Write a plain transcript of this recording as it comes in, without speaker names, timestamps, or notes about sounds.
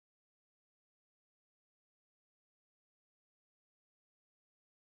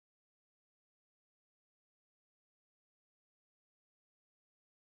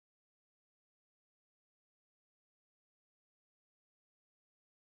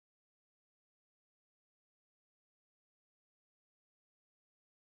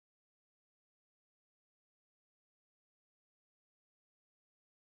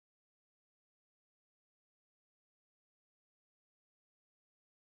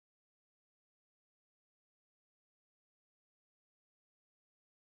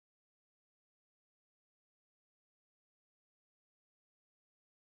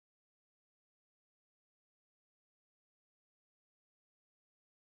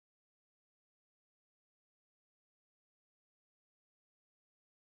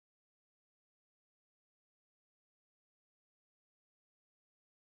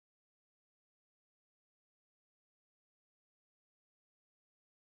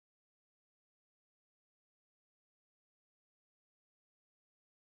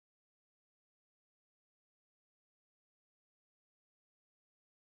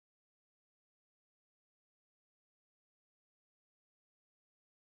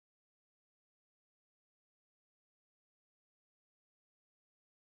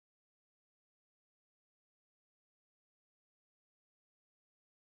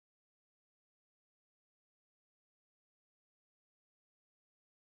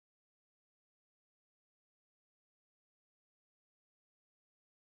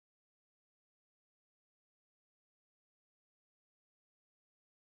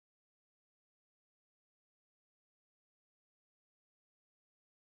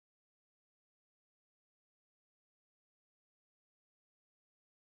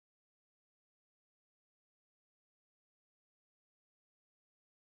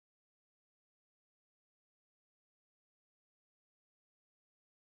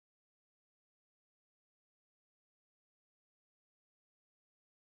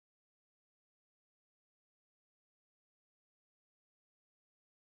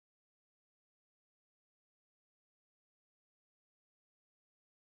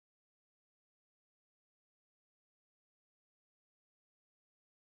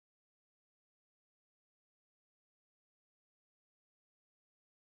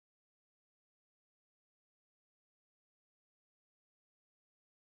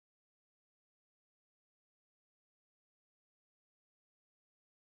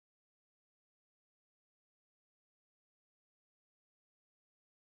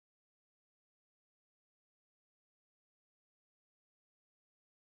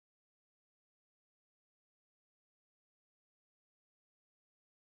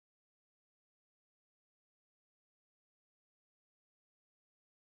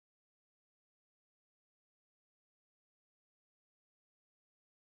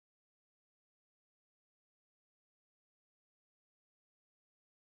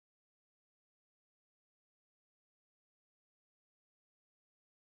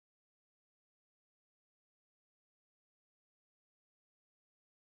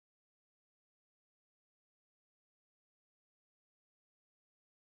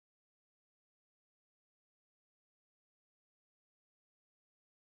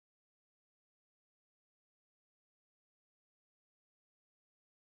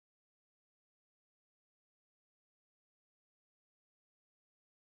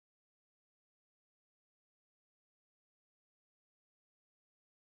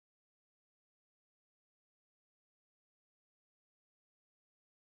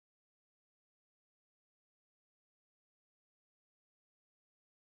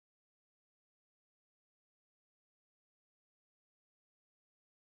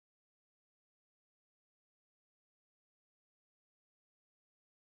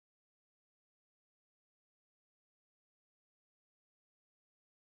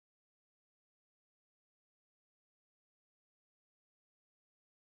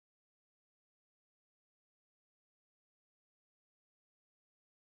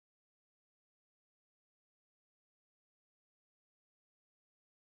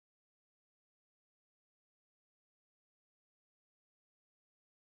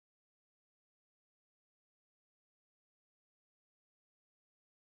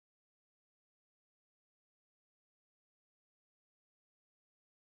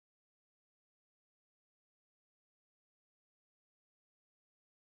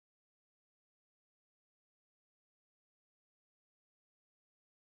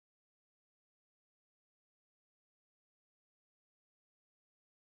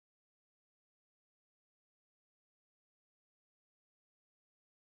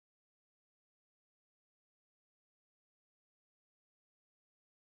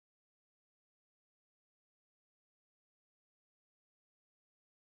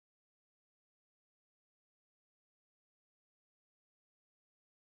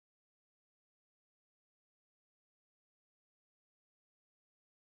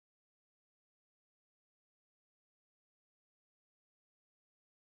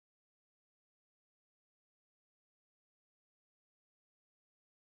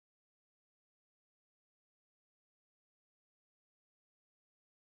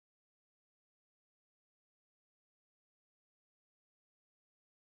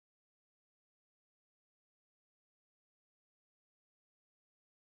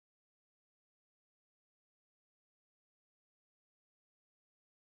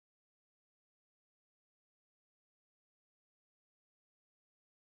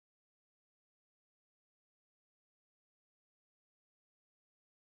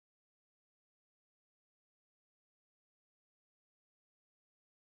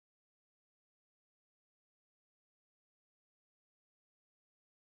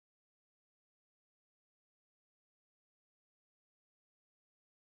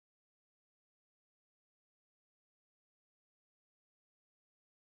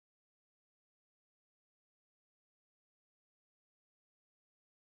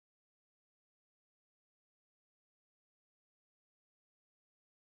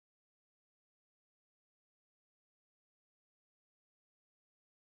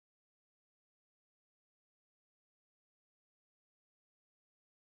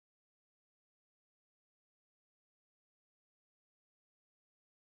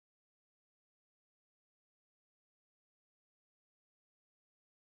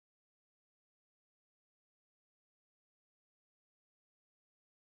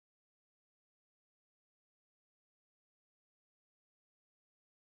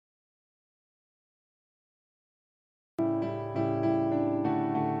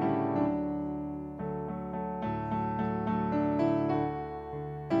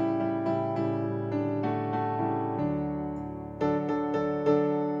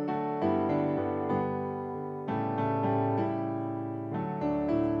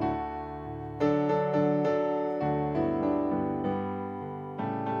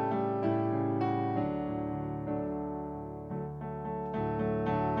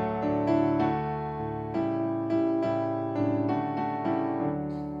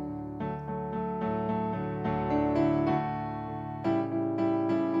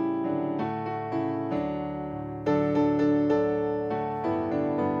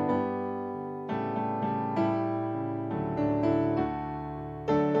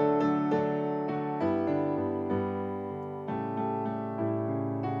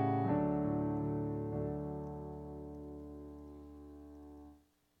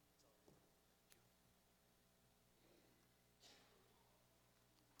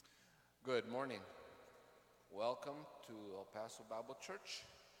Good morning. Welcome to El Paso Bible Church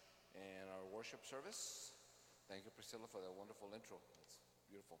and our worship service. Thank you, Priscilla, for that wonderful intro. It's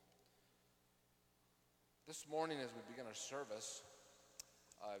beautiful. This morning, as we begin our service,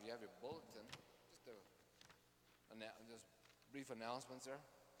 if you have your bulletin, just brief announcements there.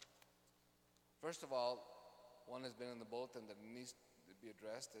 First of all, one has been in the bulletin that needs to be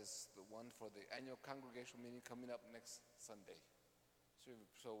addressed is the one for the annual congregational meeting coming up next Sunday.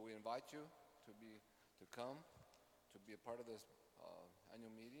 So we invite you to come to be a part of this annual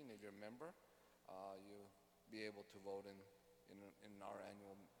meeting. If you're a member, you'll be able to vote in our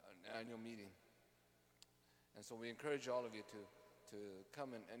annual meeting. And so we encourage all of you to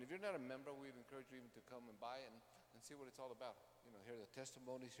come and if you're not a member, we encourage you even to come and buy and see what it's all about. You know, hear the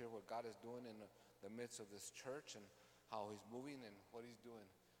testimonies, hear what God is doing in the midst of this church and how He's moving and what He's doing.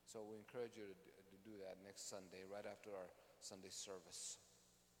 So we encourage you to do that next Sunday, right after our Sunday service.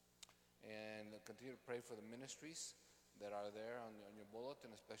 And continue to pray for the ministries that are there on your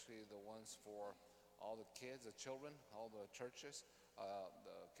bulletin, especially the ones for all the kids, the children, all the churches,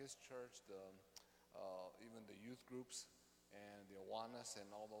 the kids church, even the youth groups, and the Awanas, and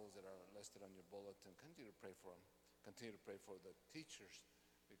all those that are listed on your bulletin. Continue to pray for them. Continue to pray for the teachers,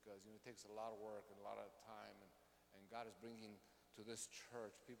 because it takes a lot of work and a lot of time, and God is bringing to this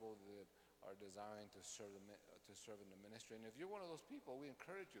church people that are designed to serve in the ministry. And if you're one of those people, we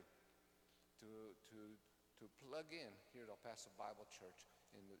encourage you to plug in here at El Paso Bible Church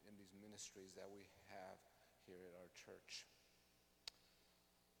in these ministries that we have here at our church.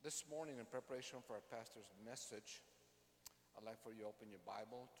 This morning, in preparation for our pastor's message, I'd like for you to open your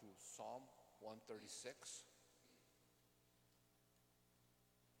Bible to Psalm 136.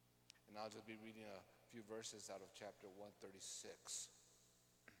 And I'll just be reading a few verses out of chapter 136.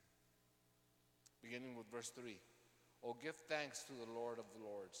 Beginning with verse 3. Oh, give thanks to the Lord of the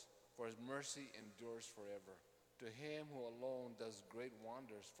Lords, for His mercy endures forever. To Him who alone does great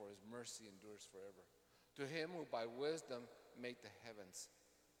wonders, for His mercy endures forever. To Him who by wisdom made the heavens,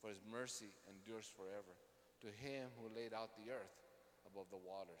 for His mercy endures forever. To Him who laid out the earth above the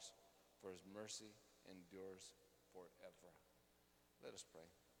waters, for His mercy endures forever. Let us pray.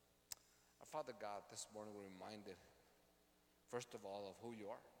 Our Father God, this morning we're reminded, first of all, of who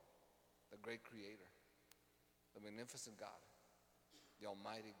You are, the great Creator, the magnificent God, the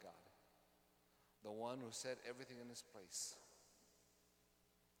Almighty God, the one who set everything in its place.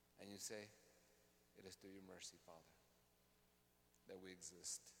 And You say, it is through Your mercy, Father, that we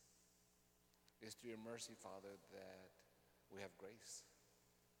exist. It is through Your mercy, Father, that we have grace.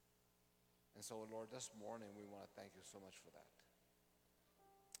 And so, Lord, this morning we want to thank You so much for that.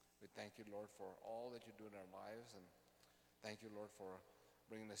 We thank You, Lord, for all that You do in our lives, and thank You, Lord, for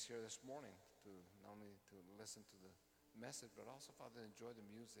bringing us here this morning to not only to listen to the message, but also, Father, enjoy the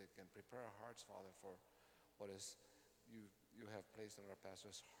music and prepare our hearts, Father, for what is you have placed in our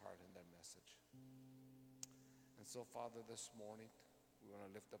pastor's heart in that message. And so, Father, this morning we want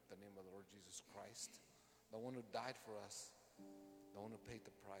to lift up the name of the Lord Jesus Christ, the one who died for us, the one who paid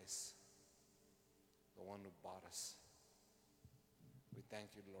the price, the one who bought us. We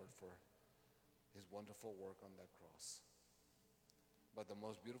thank You, Lord, for His wonderful work on that cross. But the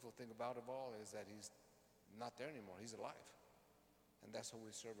most beautiful thing about it all is that He's not there anymore. He's alive. And that's how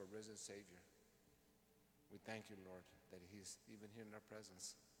we serve a risen Savior. We thank You, Lord, that He's even here in our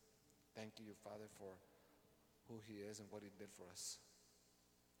presence. Thank You, Father, for who He is and what He did for us.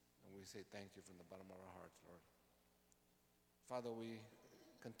 And we say thank You from the bottom of our hearts, Lord. Father, we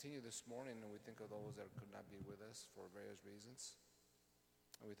continue this morning and we think of those that could not be with us for various reasons.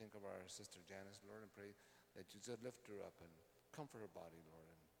 And we think of our sister Janice, Lord, and pray that You just lift her up and comfort her body,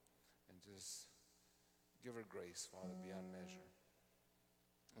 Lord, and just give her grace, Father, beyond measure.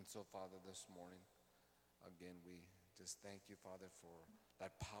 And so, Father, this morning, again, we just thank You, Father, for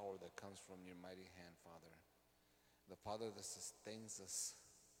that power that comes from Your mighty hand, Father. The Father that sustains us.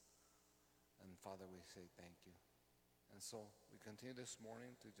 And, Father, we say thank You. And so we continue this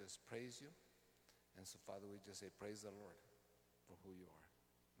morning to just praise You. And so, Father, we just say praise the Lord for who You are.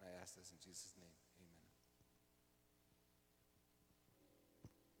 And I ask this in Jesus' name. Amen.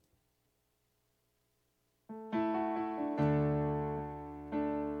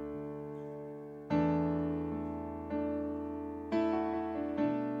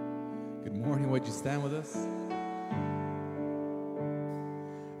 Good morning. Would you stand with us?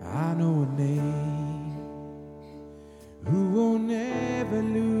 I know a name who will never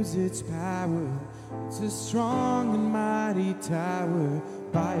lose its power. It's a strong and mighty tower,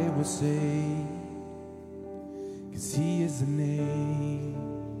 by it will save. 'Cause He is the name.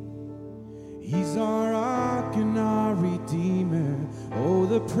 He's our rock and our redeemer. Oh,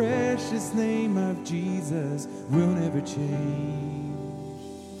 the precious name of Jesus will never change.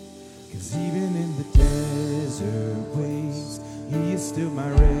 'Cause even in the desert ways, He is still my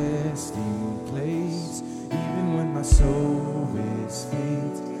resting place. Even when my soul is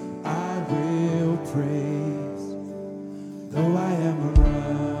faint, I will praise. Though I am a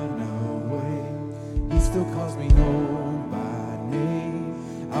runaway, He still calls me home by name.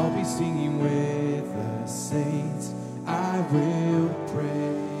 I'll be singing with the saints. I will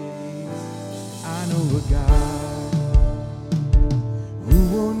praise. I know a God who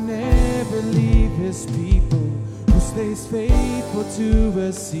will never leave His people, who stays faithful to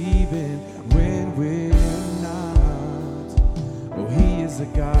us even when we're not. Oh, He is a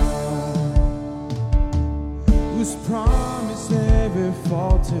God whose promise never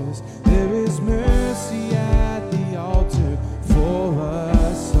falters. There is mercy at the altar for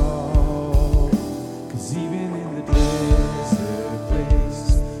us all. 'Cause even in the desert place,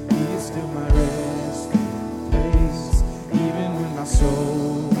 He is still my resting place. Even when my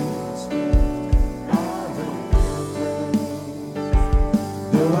soul is weak, I will praise.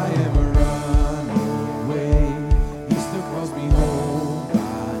 Though I am a runaway, He still calls me home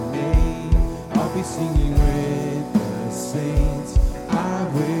by name. I'll be singing with the saints. I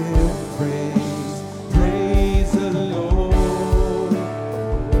will praise, praise the Lord.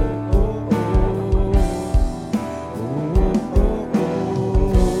 Oh, oh, oh. Oh, oh, oh.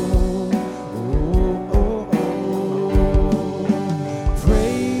 Oh, oh, oh.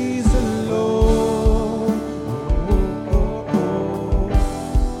 Praise the Lord. Oh, oh, oh.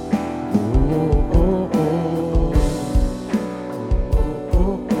 Oh, oh, oh. Oh,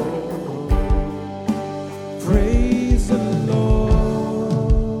 oh, oh. Praise the Lord.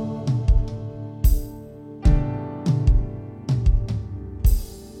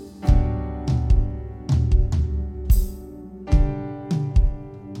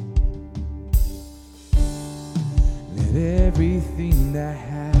 Let everything that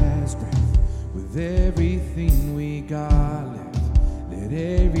has breath, with everything we got left, let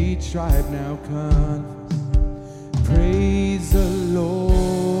every tribe now confess. Praise the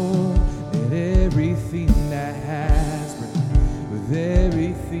Lord. Let everything that has breath, with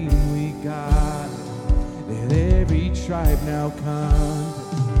everything we got left, let every tribe now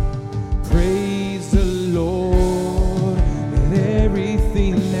confess. Praise the Lord. Let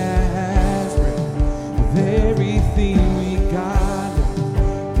everything that has breath, with everything we got,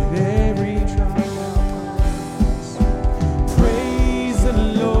 let every tribe now confess. Praise the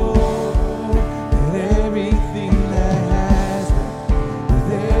Lord. Let everything that has breath, with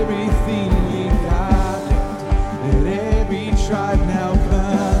everything we got, let every tribe now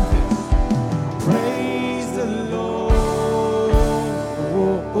confess. Praise the Lord.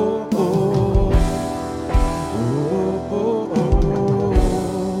 Oh, oh, oh. Oh, oh, oh.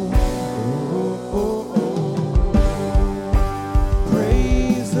 Oh, oh, oh.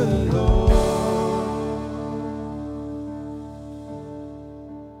 Praise the Lord.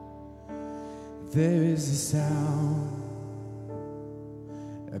 There is a sound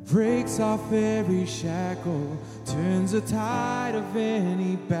that breaks off every shackle, turns the tide of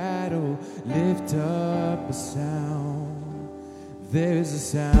any battle. Lift up a sound. There is a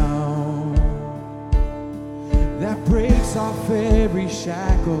sound that breaks off every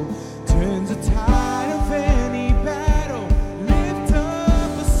shackle, turns the tide of any battle. Lift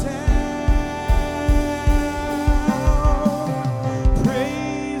up a sound.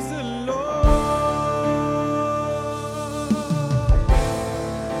 Praise the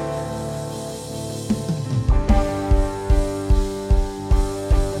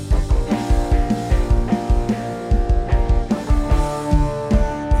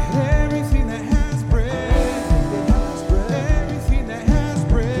everything that has breath, everything that has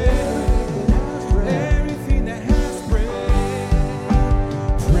breath,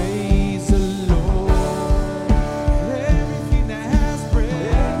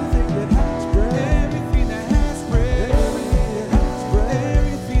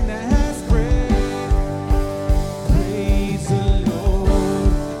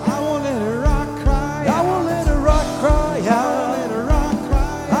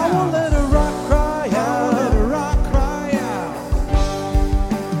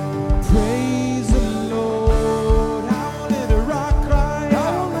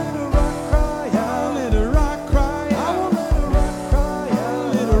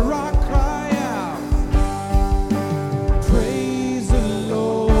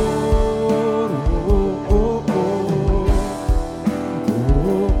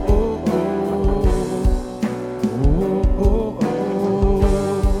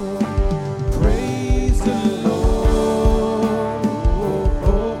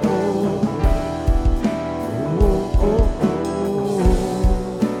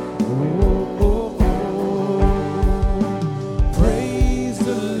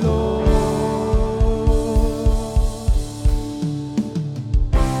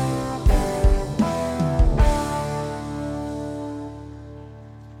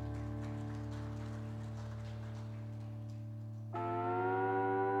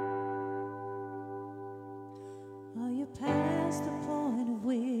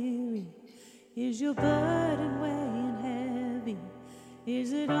 Is your burden weighing heavy?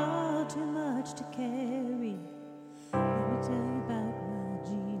 Is it all too much to carry? Let me tell you about my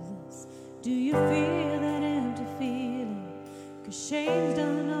Jesus. Do you feel that empty feeling? 'Cause shame's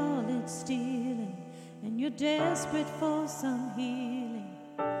done all it's stealing, and you're desperate for some healing.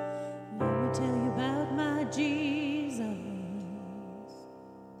 Let me tell you about my Jesus.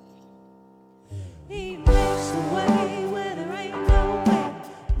 He makes a way where there ain't no way,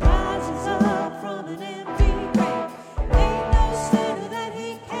 rises up from an empty grave. Ain't no sinner that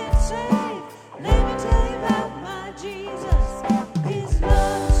he can't save. Let me tell you about my Jesus. His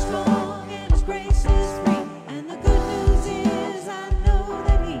love is strong and his grace is free. And the good news is I know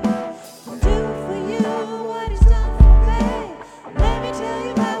that he can do for you what he's done for me. Let me tell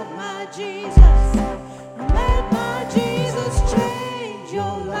you about my Jesus. And let my Jesus change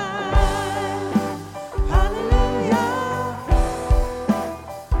your life. Hallelujah.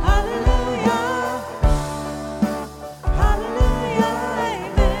 Hallelujah. Hallelujah.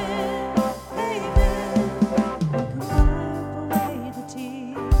 Amen. Amen. You can wipe away the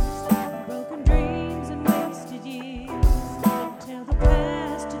tears, broken dreams and wasted years. Tell the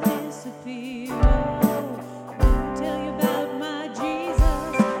past to disappear. Oh, let me tell you about my Jesus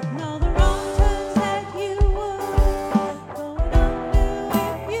and all the wrong turns that you would go and undo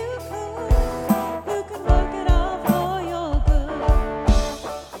if you could. Who can work it all for your good?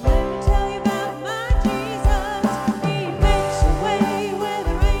 Let me tell you about my Jesus. He makes a way where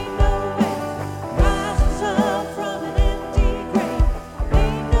there ain't no way, rises up from an empty grave.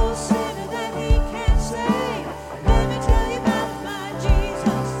 Ain't no sinner that he can't save. Let me tell you about my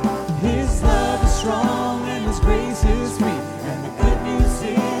Jesus. His love is strong and his grace is free. And the good news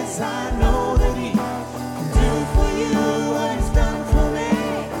is I know that he can do for you what he's done for me.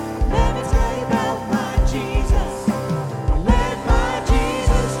 Let me tell you about my Jesus. Let my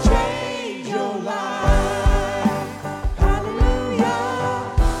Jesus change your life. Hallelujah.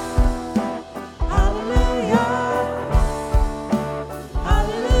 Hallelujah.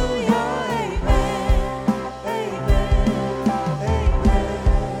 Hallelujah. Amen. Amen. Amen.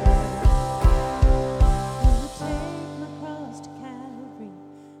 Take my cross to Calvary,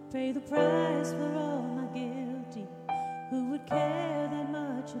 pay the price for all my guilty. Who would care that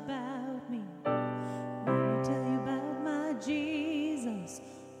much about me? Let me tell you about my Jesus.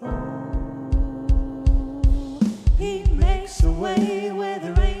 Oh, he makes a way where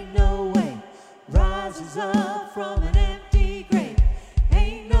there ain't no way, rises up from an empty grave.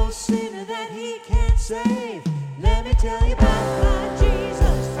 Ain't no sinner that he can't save. Let me tell you about my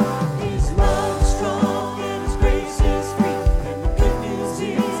Jesus. His love is strong and his grace is free. And the good news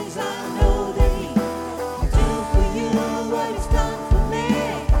is I know that he can do for you what he's done for me.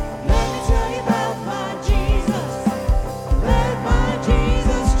 Let me tell you about my Jesus. Let my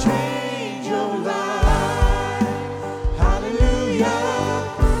Jesus change your life. Hallelujah.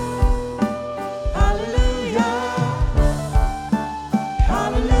 Hallelujah.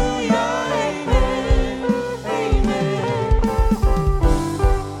 Hallelujah. Amen. Amen.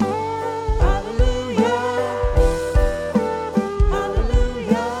 Hallelujah.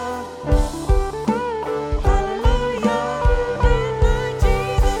 Hallelujah. Hallelujah. Let my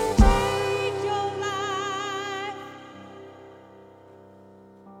Jesus change your life.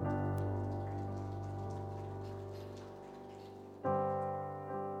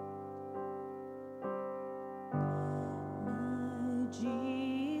 My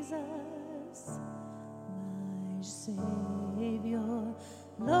Jesus, my Savior,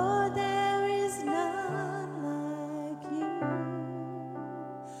 Lord, there is none like you.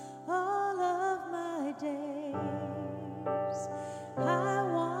 All of my days, I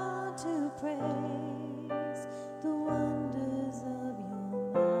want to praise the wonders of your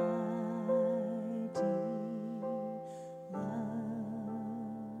mighty love.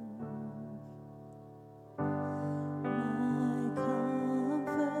 My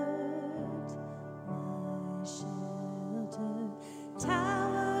comfort, my shelter,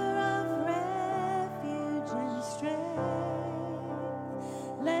 tower of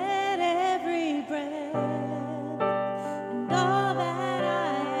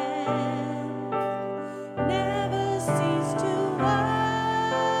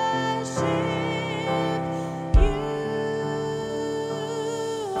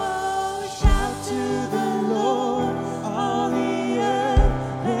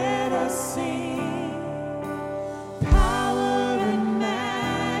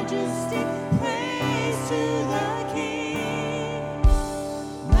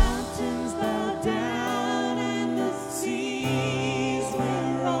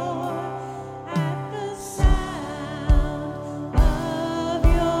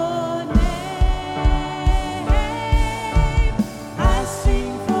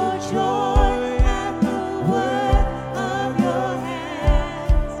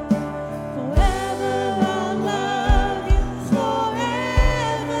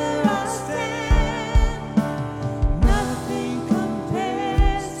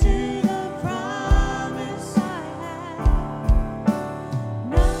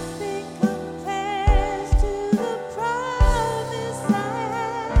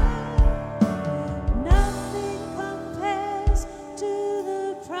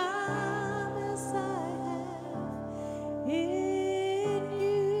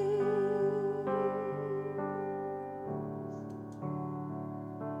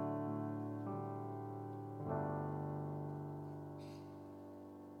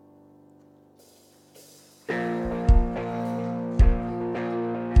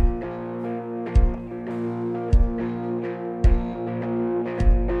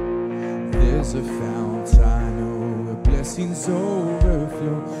There's a fount I know where blessings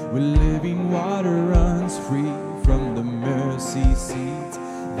overflow, where living water runs free from the mercy seat.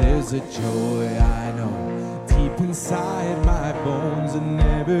 There's a joy I know deep inside my bones, a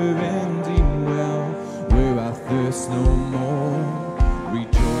never-ending well where I thirst no more.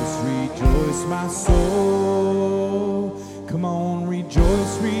 Rejoice, rejoice, my soul. Come on,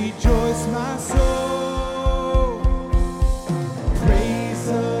 rejoice, rejoice, my soul. Praise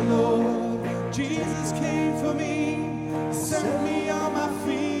the Lord. Jesus came for me, set me on my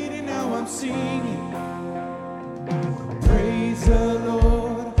feet, and now I'm singing. Praise the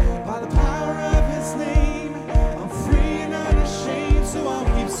Lord. By the power of His name, I'm free and unashamed, so I'll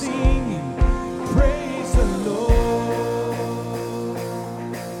keep singing. Praise the Lord.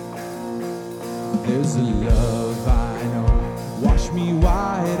 There's a love I know, wash me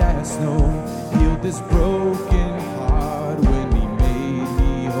white as snow, healed this broken heart when He made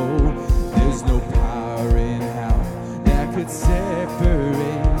me whole. There's no power in hell that could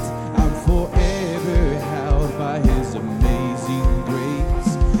separate. I'm forever held by His amazing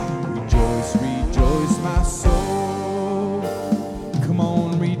grace. Rejoice, rejoice, my soul. Come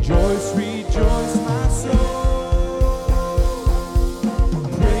on, rejoice, rejoice, my soul.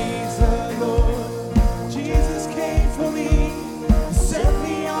 Praise the Lord. Jesus came for me, set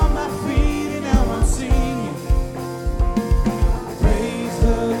me on my feet, and now I'm singing. Praise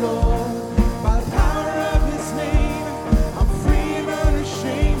the Lord. By the power of His name, I'm free and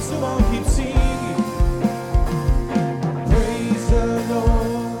unashamed, so I'll keep singing. Praise the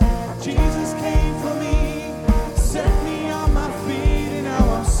Lord. Jesus came for me, set me on my feet, and now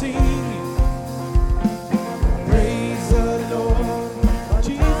I'm singing. Praise the Lord.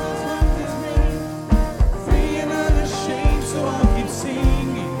 Jesus left His name, free and unashamed, so I'll keep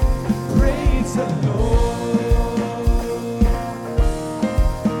singing. Praise the Lord.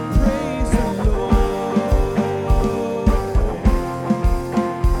 Praise the Lord.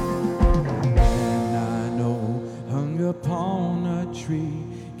 And I know hung upon a tree,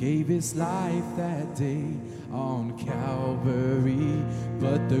 gave His life that day on Calvary,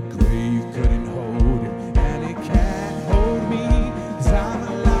 but the grave couldn't hold Him, and it can't hold me, 'cause I'm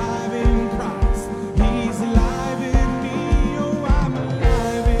alive in Christ. He's alive in me. Oh, I'm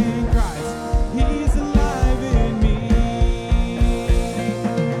alive in Christ. He's alive in me.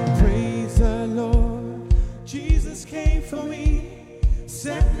 Praise the Lord. Jesus came for me,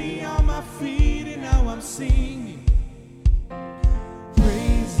 set me on my feet, and now I'm singing.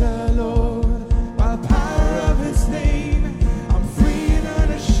 Praise the Lord. By the power of His name, I'm free and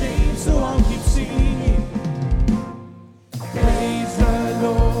unashamed, so I'll keep singing. Praise the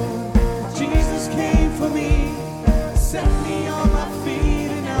Lord. Jesus came for me, set me on my feet,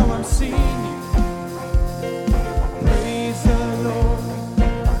 and now I'm singing. Praise the Lord.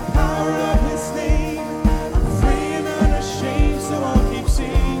 By the power of His name, I'm free and unashamed, so I'll keep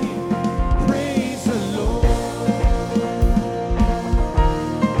singing. Praise the Lord.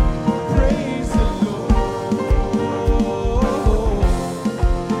 Praise the Lord.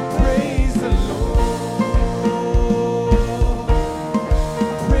 Praise the Lord.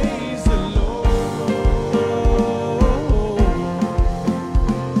 Praise the Lord.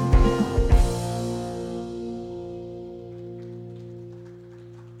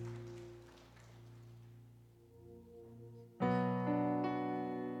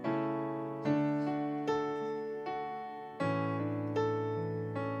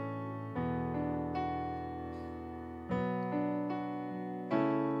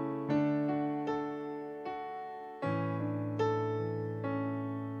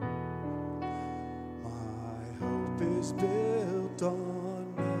 My hope is built on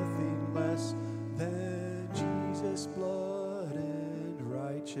nothing less than Jesus' blood and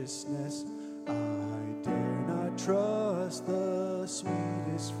righteousness. I dare not trust the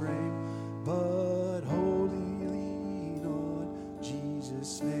sweetest frame, but wholly lean on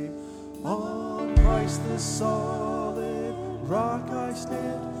Jesus' name. On Christ the solid rock I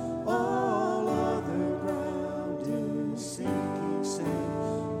stand, all other ground is sinking sand.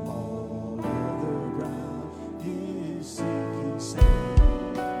 All other ground is sinking sand.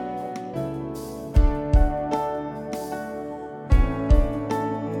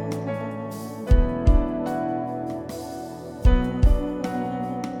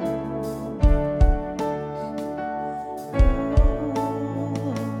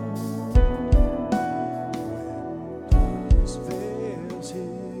 Darkness veils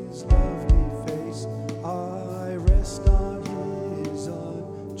His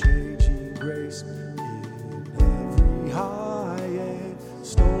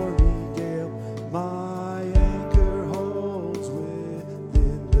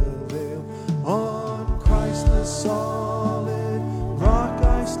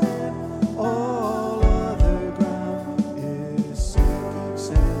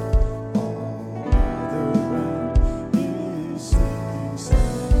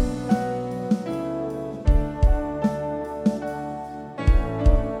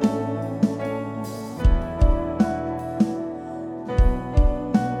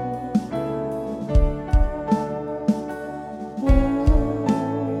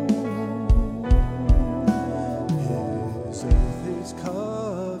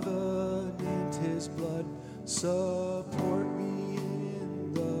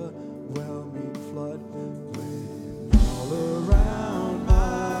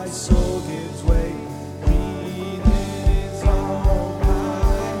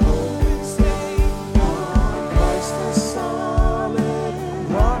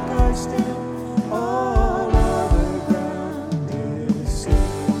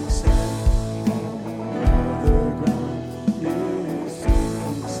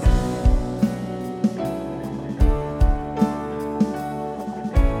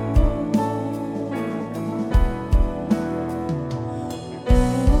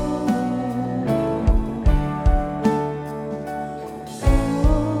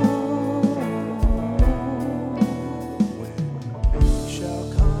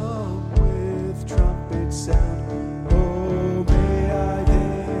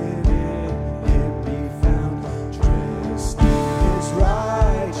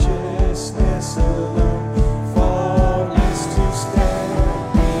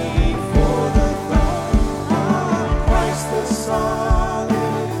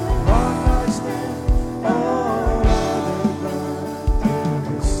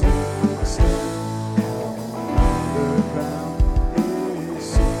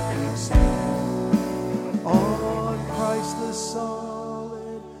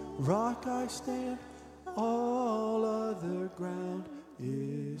rock I stand. All other ground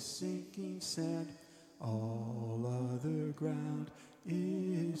is sinking sand. All other ground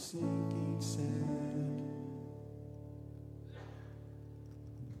is sinking sand.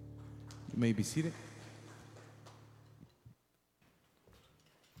 You may be seated.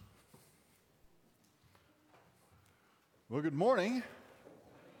 Well, good morning.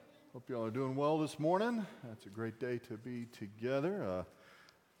 Hope you all are doing well this morning. It's a great day to be together.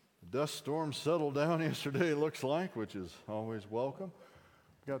 The dust storm settled down yesterday, it looks like, which is always welcome.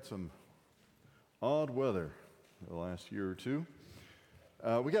 Got some odd weather the last year or two.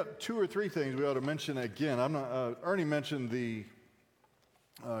 We got 2 or 3 things we ought to mention again. Ernie mentioned the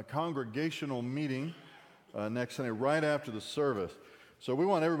congregational meeting next Sunday right after the service. So we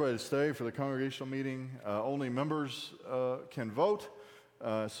want everybody to stay for the congregational meeting. Only members can vote.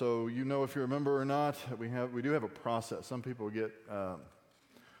 So you know if you're a member or not. We do have a process. Some people get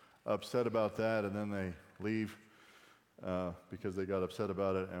upset about that, and then they leave because they got upset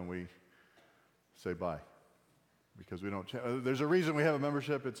about it, and we say bye because we don't. There's a reason we have a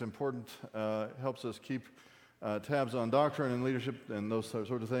membership. It's important. Helps us keep tabs on doctrine and leadership and those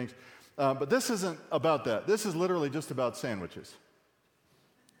sort of things. But this isn't about that. This is literally just about sandwiches.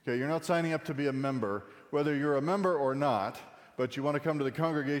 Okay, you're not signing up to be a member, whether you're a member or not, but you want to come to the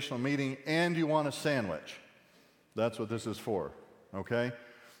congregational meeting and you want a sandwich. That's what this is for, okay?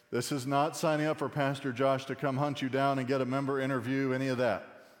 This is not signing up for Pastor Josh to come hunt you down and get a member interview, any of that.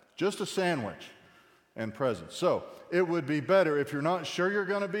 Just a sandwich and presents. So it would be better if you're not sure you're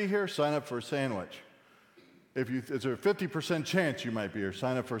going to be here, sign up for a sandwich. It's a 50% chance you might be here,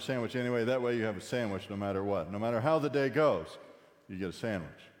 sign up for a sandwich anyway. That way you have a sandwich no matter what. No matter how the day goes, you get a sandwich.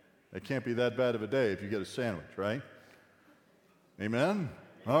 It can't be that bad of a day if you get a sandwich, right? Amen?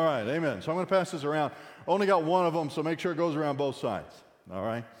 All right, amen. So I'm going to pass this around. Only got one of them, so make sure it goes around both sides. All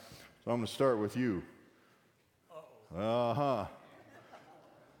right? So I'm going to start with you. Uh-huh.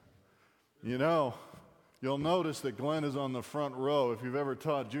 You know, you'll notice that Glenn is on the front row. If you've ever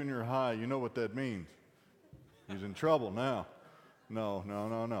taught junior high, you know what that means. He's in trouble now. No.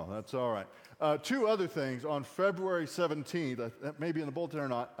 That's all right. 2 other things. On February 17th, that may be in the bulletin or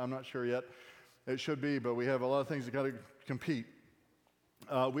not. I'm not sure yet. It should be, but we have a lot of things that got to compete.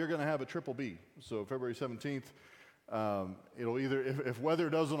 We're going to have a triple B. So February 17th, it'll either, if weather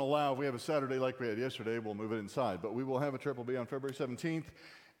doesn't allow, if we have a Saturday like we had yesterday, we'll move it inside. But we will have a triple B on February 17th,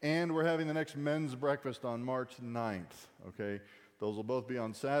 and we're having the next men's breakfast on March 9th. Okay, those will both be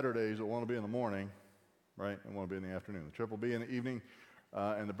on Saturdays. It won't be in the morning, right? It won't be in the afternoon. The triple B in the evening.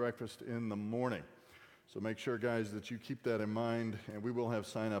 And the breakfast in the morning. So make sure, guys, that you keep that in mind, and we will have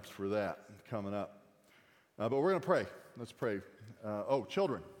sign-ups for that coming up. But we're going to pray. Let's pray.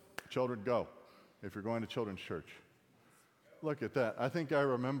 Children. Children, go. If you're going to children's church. Look at that. I think I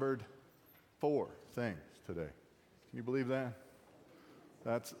remembered 4 things today. Can you believe that?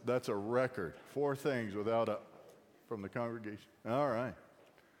 That's a record. 4 things from the congregation. All right.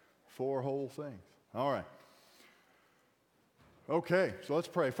 4 whole things. All right. Okay, so let's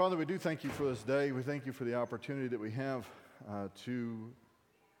pray. Father, we do thank you for this day. We thank you for the opportunity that we have to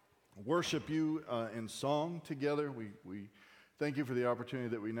worship you in song together. We thank you for the opportunity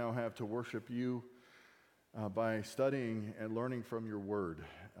that we now have to worship you by studying and learning from your word.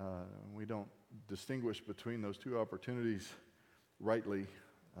 We don't distinguish between those 2 opportunities rightly.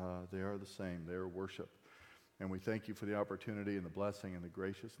 They are the same. They are worship. And we thank you for the opportunity and the blessing and the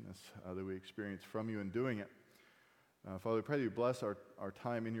graciousness that we experience from you in doing it. Father, we pray that you bless our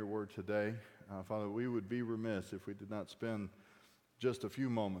time in your word today. Father, we would be remiss if we did not spend just a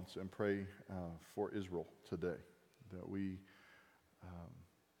few moments and pray for Israel today, that we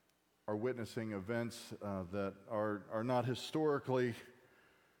are witnessing events that are not historically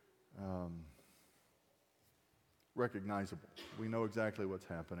recognizable. We know exactly what's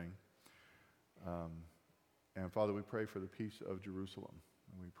happening. And Father, we pray for the peace of Jerusalem.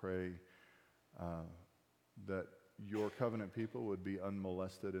 And we pray that your covenant people would be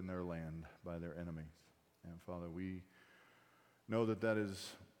unmolested in their land by their enemies. And Father, we know that that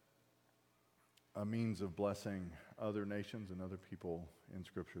is a means of blessing other nations and other people in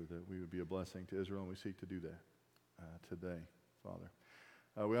Scripture, that we would be a blessing to Israel, and we seek to do that today, Father.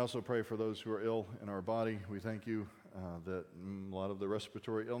 We also pray for those who are ill in our body. We thank you that a lot of the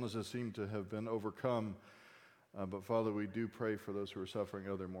respiratory illnesses seem to have been overcome. But Father, we do pray for those who are suffering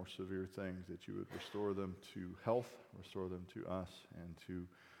other more severe things, that you would restore them to health, restore them to us, and to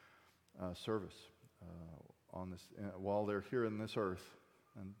service on this while they're here in this earth,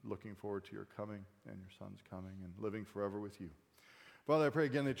 and looking forward to your coming and your Son's coming and living forever with you. Father, I pray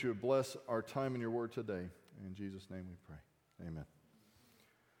again that you would bless our time in your word today. In Jesus' name we pray. Amen.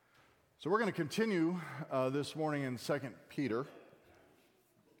 So we're going to continue this morning in 2 Peter.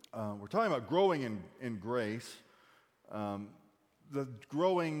 We're talking about growing in grace, the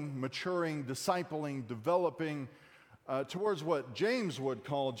growing, maturing, discipling, developing towards what James would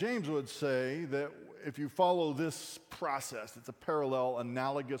call. James would say that if you follow this process, it's a parallel,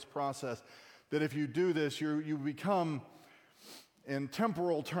 analogous process, that if you do this, you become, in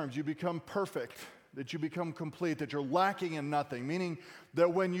temporal terms, you become perfect, that you become complete, that you're lacking in nothing, meaning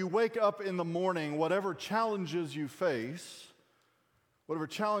that when you wake up in the morning, whatever challenges you face,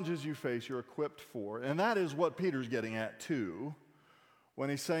 you're equipped for. And that is what Peter's getting at too, when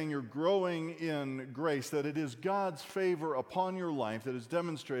he's saying you're growing in grace, that it is God's favor upon your life that is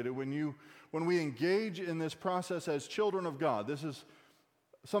demonstrated when we engage in this process as children of God. This is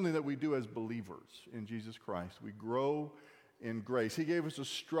something that we do as believers in Jesus Christ. We grow in grace. He gave us a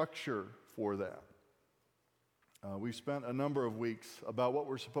structure for that. We spent a number of weeks about what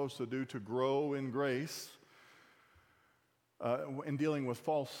we're supposed to do to grow in grace in dealing with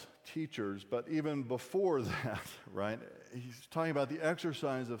false teachers. But even before that, right, he's talking about the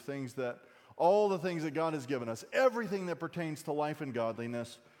exercise of things all the things that God has given us, everything that pertains to life and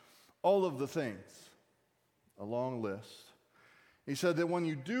godliness, all of the things, a long list. He said that when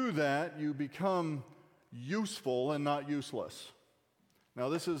you do that, you become useful and not useless. Now,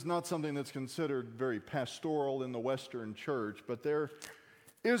 this is not something that's considered very pastoral in the Western church, but there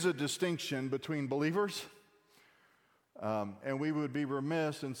is a distinction between believers, and we would be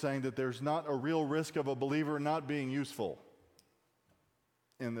remiss in saying that there's not a real risk of a believer not being useful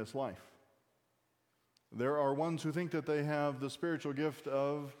in this life. There are ones who think that they have the spiritual gift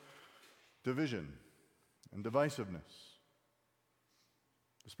of division and divisiveness,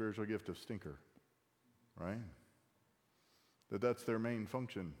 the spiritual gift of stinker, right? That's their main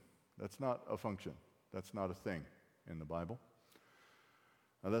function. That's not a function. That's not a thing in the Bible.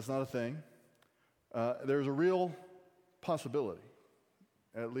 That's not a thing. There's a real possibility,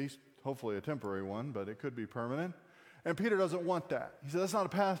 at least hopefully a temporary one, but it could be permanent. And Peter doesn't want that. He said that's not a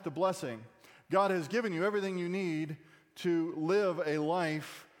path to blessing. God has given you everything you need to live a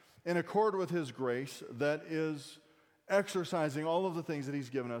life in accord with His grace that is exercising all of the things that He's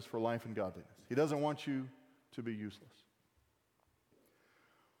given us for life and godliness. He doesn't want you to be useless.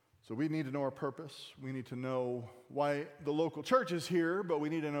 So we need to know our purpose. We need to know why the local church is here, but we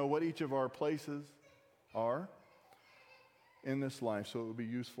need to know what each of our places are in this life so it will be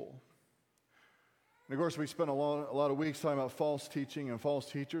useful. And of course, we spent a lot of weeks talking about false teaching and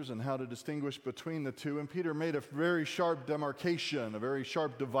false teachers and how to distinguish between the two. And Peter made a very sharp demarcation, a very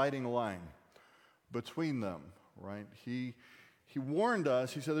sharp dividing line between them, right? He warned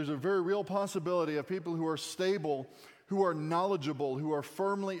us. He said there's a very real possibility of people who are stable, who are knowledgeable, who are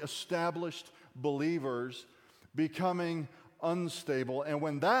firmly established believers becoming unstable. And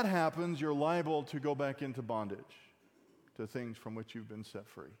when that happens, you're liable to go back into bondage to things from which you've been set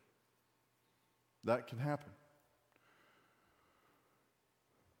free. That can happen.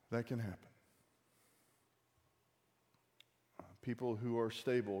 That can happen. People who are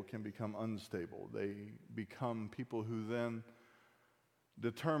stable can become unstable. They become people who then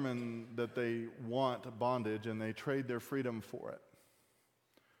determine that they want bondage and they trade their freedom for it.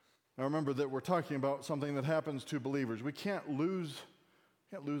 Now remember that we're talking about something that happens to believers. We can't lose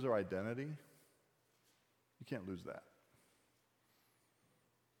our identity. You can't lose that.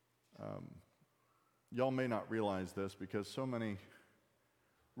 Y'all may not realize this because so many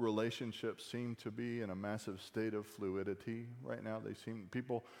relationships seem to be in a massive state of fluidity right now.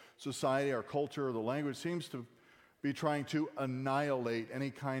 Society, our culture, the language seems to be trying to annihilate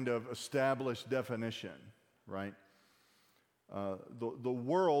any kind of established definition, right? The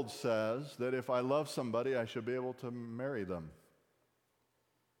world says that if I love somebody, I should be able to marry them.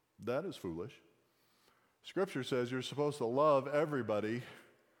 That is foolish. Scripture says you're supposed to love everybody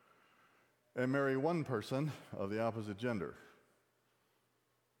and marry one person of the opposite gender.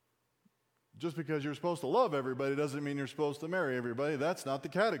 Just because you're supposed to love everybody doesn't mean you're supposed to marry everybody. That's not the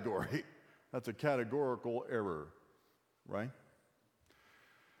category. That's a categorical error, right?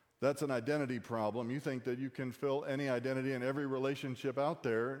 That's an identity problem. You think that you can fill any identity in every relationship out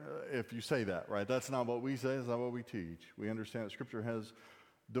there if you say that, right? That's not what we say. That's not what we teach. We understand that Scripture has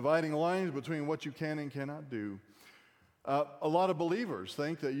dividing lines between what you can and cannot do. A lot of believers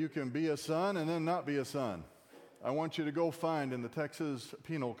think that you can be a son and then not be a son. I want you to go find in the Texas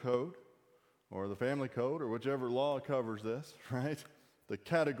Penal Code or the Family Code or whichever law covers this, right? The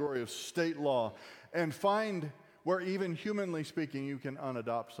category of state law, and find where even humanly speaking you can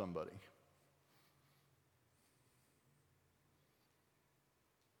unadopt somebody.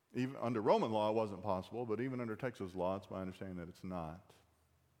 Even under Roman law it wasn't possible, but even under Texas law it's my understanding that it's not.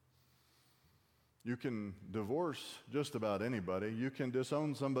 You can divorce just about anybody. You can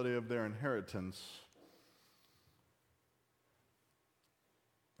disown somebody of their inheritance.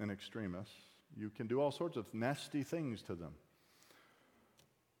 An extremist. You can do all sorts of nasty things to them.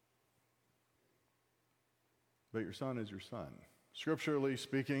 But your son is your son. Scripturally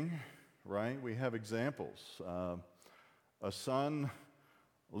speaking, right, we have examples. A son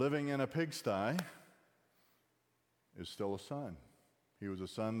living in a pigsty is still a son. He was a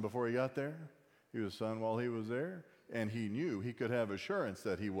son before he got there. He was a son while he was there. And he knew he could have assurance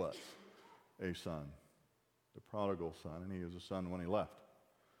that he was a son, the prodigal son. And he was a son when he left.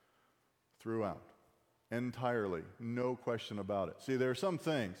 Throughout. Entirely. No question about it. See, there are some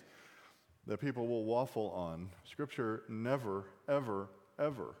things that people will waffle on. Scripture never, ever,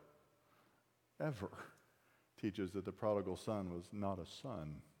 ever, ever teaches that the prodigal son was not a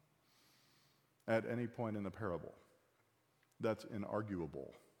son at any point in the parable. That's inarguable.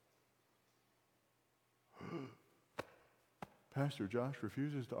 Pastor Josh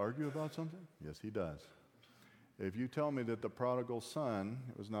refuses to argue about something? Yes, he does. If you tell me that the prodigal son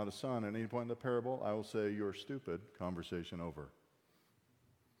was not a son at any point in the parable, I will say you're stupid. Conversation over.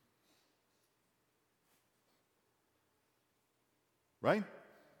 Right?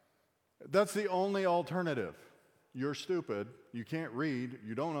 That's the only alternative. You're stupid. You can't read.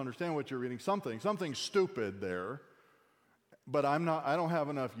 You don't understand what you're reading. Something stupid there. But I don't have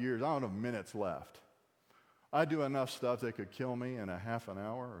enough years. I don't have minutes left. I do enough stuff that could kill me in a half an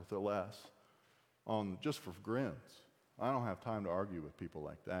hour or less just for grins. I don't have time to argue with people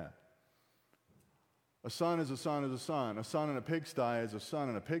like that. A son is a son is a son. A son in a pigsty is a son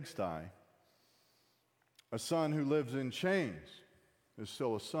in a pigsty. A son who lives in chains is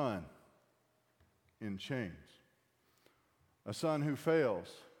still a son in chains. A son who fails,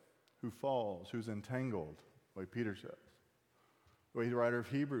 who falls, who's entangled, like Peter says. The way the writer of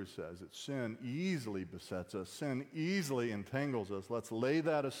Hebrews says that sin easily besets us, sin easily entangles us. Let's lay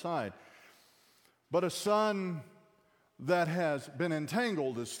that aside. But a son that has been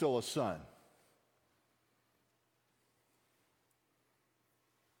entangled is still a son.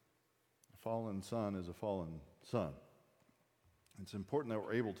 A fallen son is a fallen son. It's important that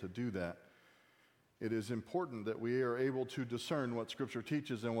we're able to do that. It is important that we are able to discern what Scripture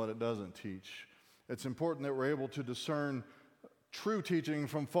teaches and what it doesn't teach. It's important that we're able to discern true teaching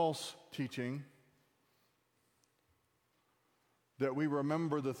from false teaching, that we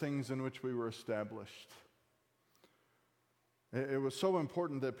remember the things in which we were established. It was so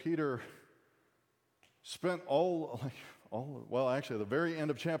important that Peter spent the very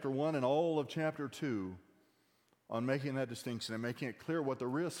end of chapter 1 and all of chapter 2 on making that distinction and making it clear what the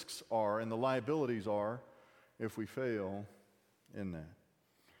risks are and the liabilities are if we fail in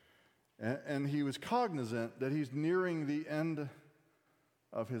that. And he was cognizant that he's nearing the end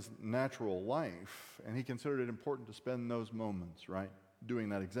of his natural life, and he considered it important to spend those moments, right, doing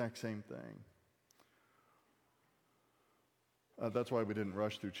that exact same thing. That's why we didn't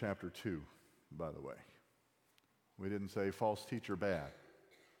rush through chapter 2, by the way. We didn't say false teacher bad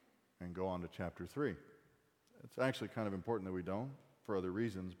and go on to chapter 3. It's actually kind of important that we don't for other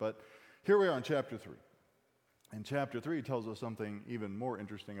reasons, but here we are in chapter 3. And chapter 3 tells us something even more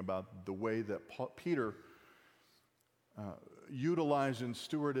interesting about the way that Peter utilized and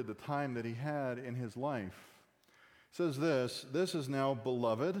stewarded the time that he had in his life. It says this is now,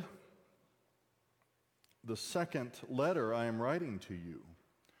 beloved, the second letter I am writing to you,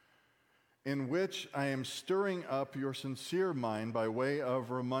 in which I am stirring up your sincere mind by way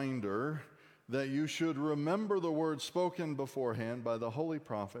of reminder that you should remember the words spoken beforehand by the holy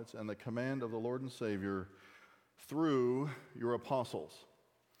prophets and the command of the Lord and Savior through your apostles.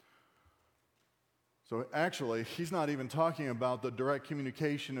 So actually, he's not even talking about the direct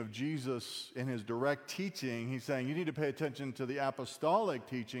communication of Jesus in his direct teaching. He's saying you need to pay attention to the apostolic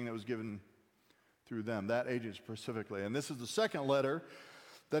teaching that was given through them, that age specifically. And this is the second letter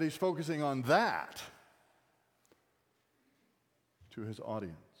that he's focusing on that to his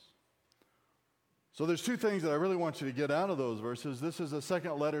audience. So there's two things that I really want you to get out of those verses. This is the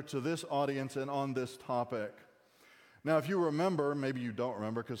second letter to this audience and on this topic. Now, if you remember, maybe you don't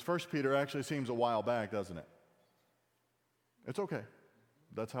remember, because 1 Peter actually seems a while back, doesn't it? It's okay.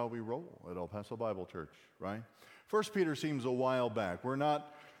 That's how we roll at El Paso Bible Church, right? 1 Peter seems a while back. We're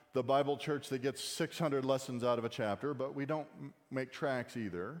not the Bible church that gets 600 lessons out of a chapter, but we don't make tracks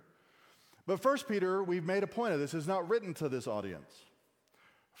either. But 1 Peter, we've made a point of this, is not written to this audience.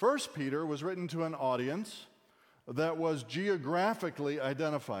 1 Peter was written to an audience that was geographically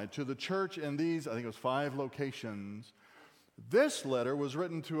identified to the church in these, I think it was 5 locations. This letter was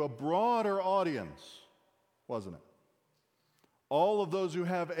written to a broader audience, wasn't it? All of those who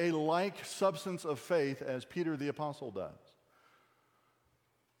have a like substance of faith as Peter the Apostle does.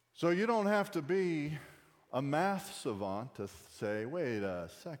 So you don't have to be a math savant to say, wait a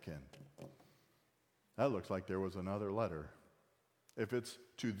second, that looks like there was another letter. If it's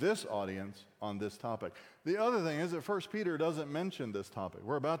to this audience on this topic. The other thing is that 1 Peter doesn't mention this topic.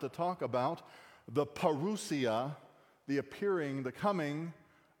 We're about to talk about the parousia, the appearing, the coming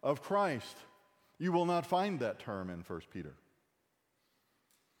of Christ. You will not find that term in 1 Peter.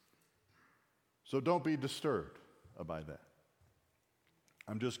 So don't be disturbed by that.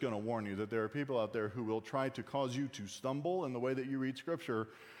 I'm just going to warn you that there are people out there who will try to cause you to stumble in the way that you read Scripture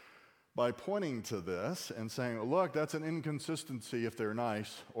by pointing to this and saying, look, that's an inconsistency if they're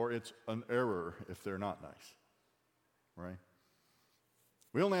nice, or it's an error if they're not nice. Right?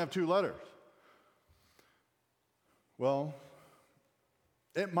 We only have 2 letters. Well,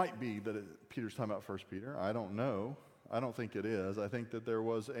 it might be that Peter's talking about 1 Peter. I don't know. I don't think it is. I think that there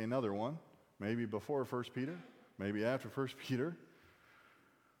was another one, maybe before 1 Peter, maybe after 1 Peter,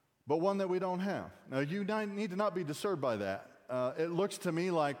 but one that we don't have. Now, you need to not be disturbed by that. It looks to me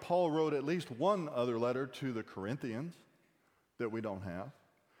like Paul wrote at least one other letter to the Corinthians that we don't have.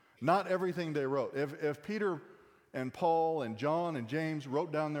 Not everything they wrote. If Peter and Paul and John and James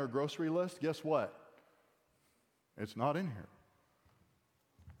wrote down their grocery list, guess what? It's not in here.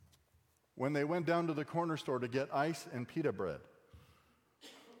 When they went down to the corner store to get ice and pita bread,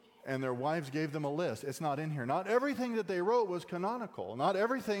 and their wives gave them a list, it's not in here. Not everything that they wrote was canonical. Not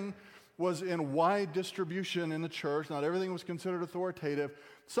everything was in wide distribution in the church. Not everything was considered authoritative.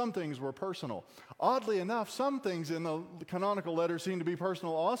 Some things were personal. Oddly enough, some things in the canonical letters seem to be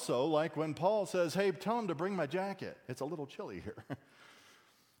personal also, like when Paul says, hey, tell them to bring my jacket. It's a little chilly here.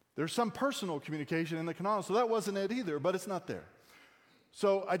 There's some personal communication in the canonical, so that wasn't it either, but it's not there.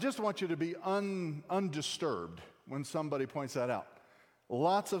 So I just want you to be undisturbed when somebody points that out.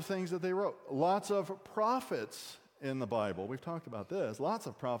 Lots of things that they wrote. Lots of prophets in the Bible. We've talked about this. Lots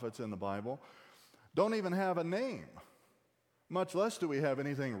of prophets in the Bible don't even have a name. Much less do we have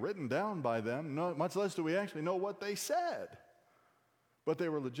anything written down by them. Much less do we actually know what they said. But they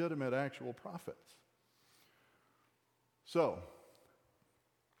were legitimate, actual prophets. So,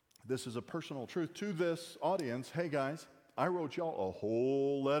 this is a personal truth to this audience. Hey guys, I wrote y'all a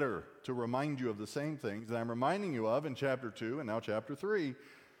whole letter to remind you of the same things that I'm reminding you of in chapter 2 and now chapter 3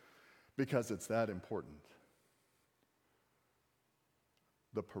 because it's that important.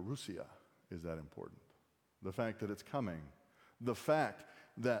 The parousia is that important. The fact that it's coming. The fact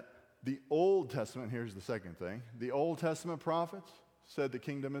that the Old Testament, here's the second thing, the Old Testament prophets said the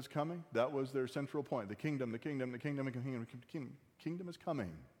kingdom is coming. That was their central point. The kingdom is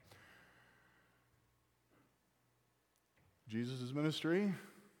coming. Jesus' ministry,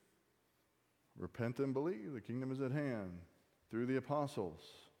 repent and believe, the kingdom is at hand. Through the apostles,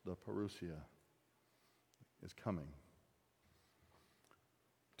 the parousia is coming.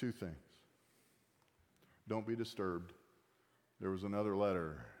 2 things. Don't be disturbed. There was another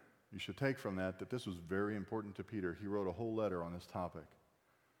letter. You should take from that this was very important to Peter. He wrote a whole letter on this topic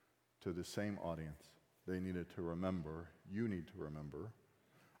to the same audience. They needed to remember. You need to remember.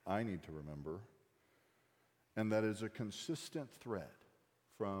 I need to remember. And that is a consistent thread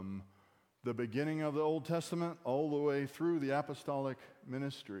from the beginning of the Old Testament all the way through the apostolic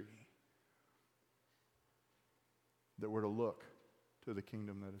ministry that we're to look to the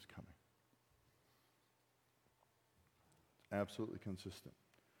kingdom that is coming. It's absolutely consistent.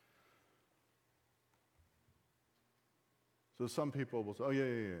 So some people will say, oh,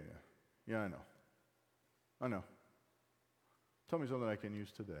 yeah, I know. Tell me something I can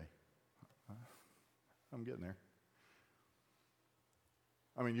use today. I'm getting there.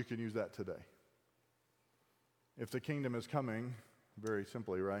 I mean, you can use that today. If the kingdom is coming, very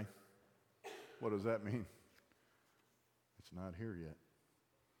simply, right? What does that mean? It's not here yet.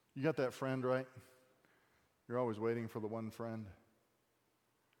 You got that friend, right? You're always waiting for the one friend.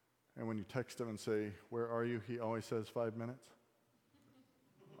 And when you text him and say, where are you? He always says 5 minutes.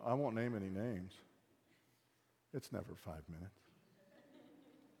 I won't name any names. It's never 5 minutes.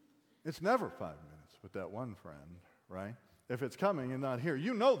 It's never 5 minutes with that one friend, right? If it's coming and not here,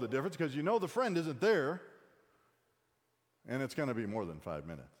 you know the difference because you know the friend isn't there, and it's going to be more than 5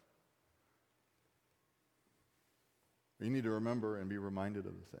 minutes. You need to remember and be reminded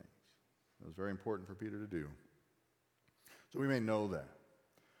of the things. It was very important for Peter to do. So we may know that.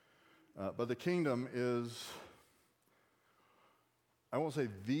 But the kingdom is, I won't say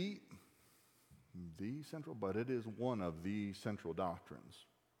the central, but it is one of the central doctrines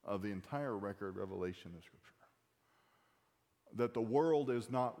of the entire record revelation of Scripture. That the world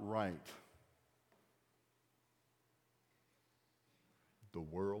is not right. The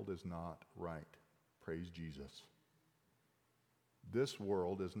world is not right. Praise Jesus. This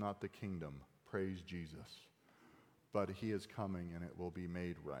world is not the kingdom. Praise Jesus. But he is coming and it will be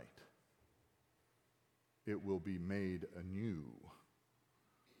made right. It will be made anew.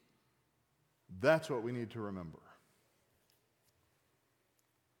 That's what we need to remember.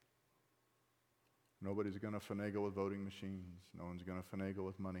 Nobody's going to finagle with voting machines. No one's going to finagle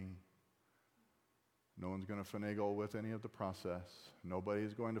with money. No one's going to finagle with any of the process.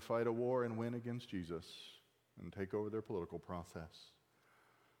 Nobody's going to fight a war and win against Jesus and take over their political process.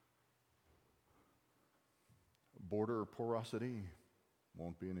 Border porosity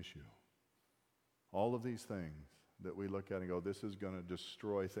won't be an issue. All of these things that we look at and go, this is going to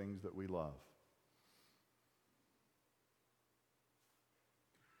destroy things that we love.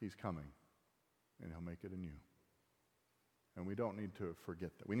 He's coming, and he'll make it anew. And we don't need to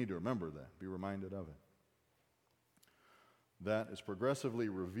forget that. We need to remember that, be reminded of it. That is progressively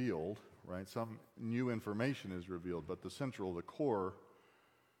revealed, right? Some new information is revealed, but the central, the core,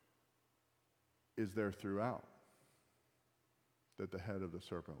 is there throughout. That the head of the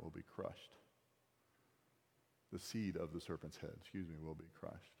serpent will be crushed. The seed of the serpent's head, will be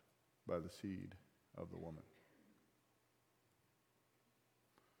crushed by the seed of the woman.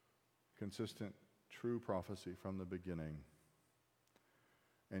 Consistent, true prophecy from the beginning.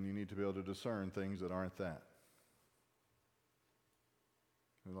 And you need to be able to discern things that aren't that.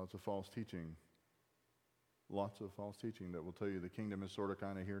 There's lots of false teaching. Lots of false teaching that will tell you the kingdom is sort of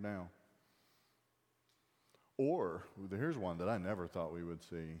kind of here now. Or, here's one that I never thought we would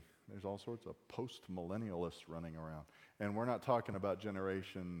see. There's all sorts of post-millennialists running around. And we're not talking about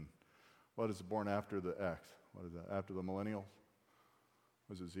generation, what is born after the X? What is that? After the millennials?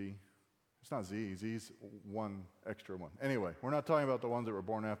 Was it Z? It's not Z. Z's one extra one. Anyway, we're not talking about the ones that were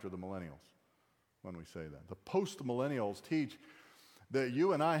born after the millennials when we say that. The post-millennials teach that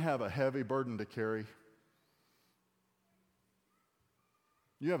you and I have a heavy burden to carry.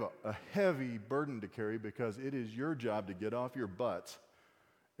 You have a heavy burden to carry because it is your job to get off your butts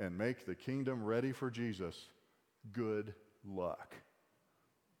and make the kingdom ready for Jesus. Good luck.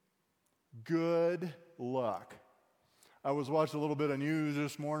 Good luck. I was watching a little bit of news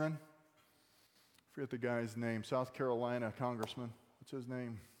this morning. I forget the guy's name. South Carolina congressman. What's his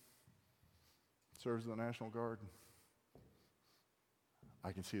name? Serves in the National Guard.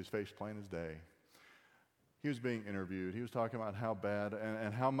 I can see his face plain as day. He was being interviewed. He was talking about how bad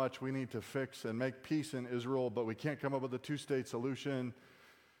and how much we need to fix and make peace in Israel, but we can't come up with a two-state solution.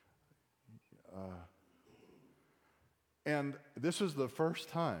 And this is the first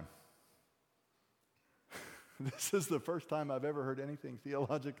time. This is the first time I've ever heard anything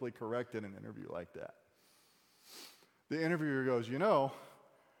theologically correct in an interview like that. The interviewer goes,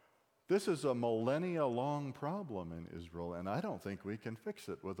 this is a millennia-long problem in Israel, and I don't think we can fix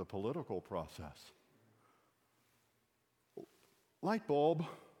it with a political process. Light bulb.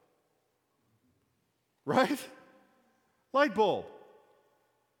 Right? Light bulb.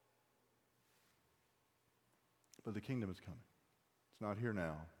 But the kingdom is coming. It's not here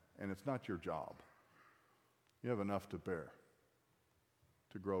now, and it's not your job. You have enough to bear,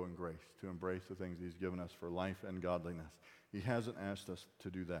 to grow in grace, to embrace the things he's given us for life and godliness. He hasn't asked us to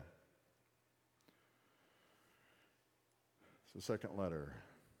do that. It's the second letter.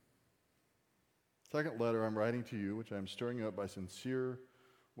 Second letter I'm writing to you, which I'm stirring you up by sincere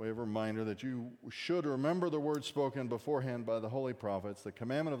way of reminder that you should remember the words spoken beforehand by the holy prophets, the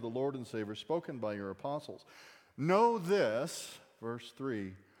commandment of the Lord and Savior spoken by your apostles. Know this, verse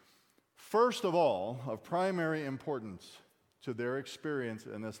 3, first of all, of primary importance to their experience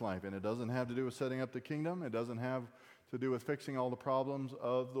in this life. And it doesn't have to do with setting up the kingdom. It doesn't have to do with fixing all the problems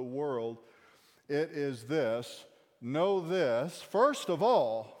of the world. It is this, know this, first of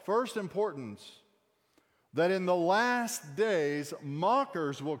all, first importance, that in the last days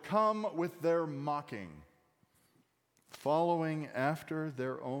mockers will come with their mocking, following after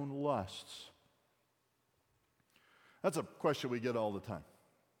their own lusts. That's a question we get all the time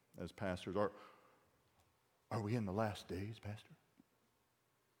as pastors. Are we in the last days, Pastor?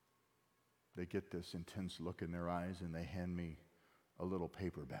 They get this intense look in their eyes and they hand me a little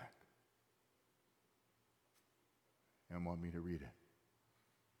paperback and want me to read it.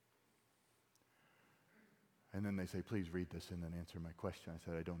 And then they say, please read this and then answer my question. I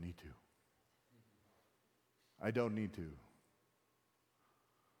said, I don't need to. I don't need to.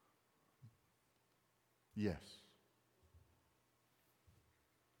 Yes.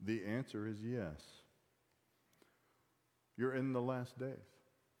 The answer is yes. You're in the last days.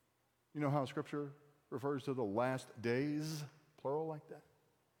 You know how Scripture refers to the last days, plural like that?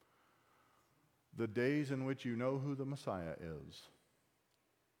 The days in which you know who the Messiah is.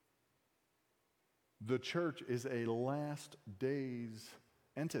 The church is a last days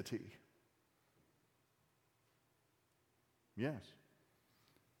entity. Yes.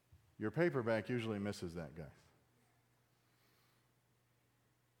 Your paperback usually misses that, guys.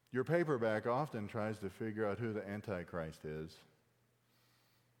 Your paperback often tries to figure out who the Antichrist is,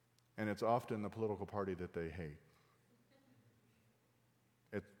 and it's often the political party that they hate.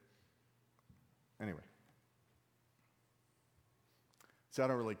 Anyway. So I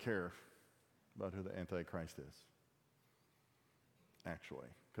don't really care about who the Antichrist is, actually,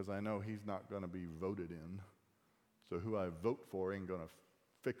 because I know he's not going to be voted in. So who I vote for ain't going to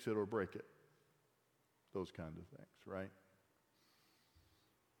fix it or break it. Those kinds of things, right?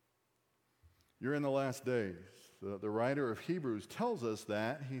 You're in the last days. The writer of Hebrews tells us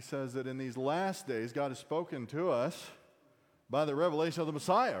that. He says that in these last days, God has spoken to us by the revelation of the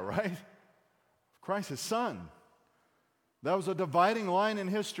Messiah, right? Christ, his Son. That was a dividing line in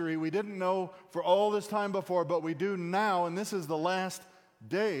history we didn't know for all this time before, but we do now, and this is the last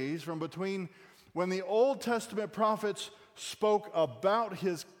days from between when the Old Testament prophets spoke about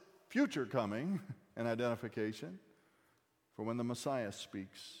his future coming and identification for when the Messiah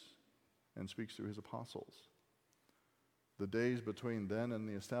speaks and speaks through his apostles. The days between then and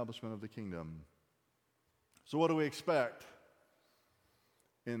the establishment of the kingdom. So what do we expect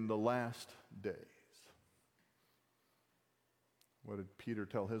in the last days? What did Peter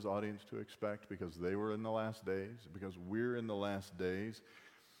tell his audience to expect? Because they were in the last days, because we're in the last days.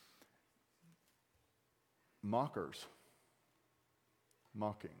 Mockers.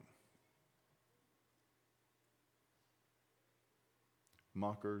 Mocking.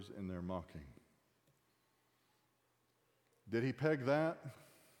 Mockers in their mocking. Did he peg that?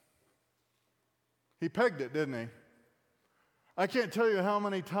 He pegged it, didn't he? I can't tell you how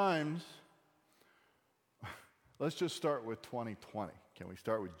many times. Let's just start with 2020. Can we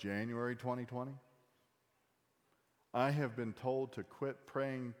start with January 2020? I have been told to quit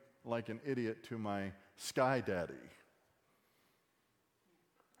praying like an idiot to my sky daddy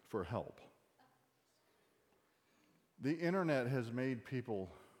for help. The internet has made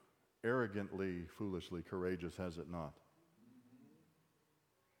people arrogantly, foolishly courageous, has it not?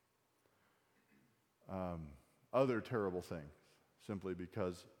 Other terrible things, simply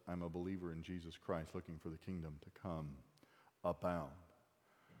because I'm a believer in Jesus Christ, looking for the kingdom to come, abound.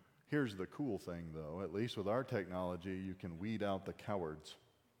 Here's the cool thing, though. At least with our technology, you can weed out the cowards.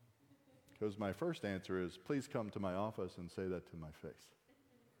 Because my first answer is, please come to my office and say that to my face.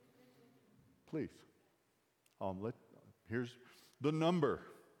 Please. Here's the number.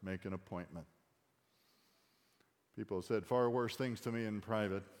 Make an appointment. People have said far worse things to me in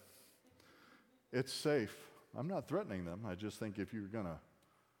private. It's safe. I'm not threatening them. I just think if you're going to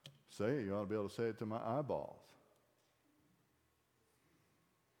say it, you ought to be able to say it to my eyeballs.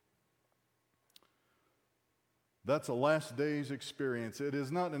 That's a last days experience. It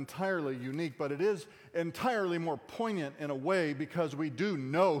is not entirely unique, but it is entirely more poignant in a way because we do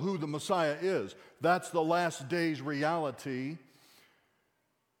know who the Messiah is. That's the last days reality.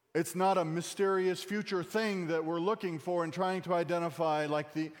 It's not a mysterious future thing that we're looking for and trying to identify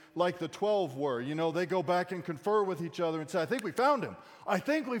like the 12 were. You know, they go back and confer with each other and say, I think we found him. I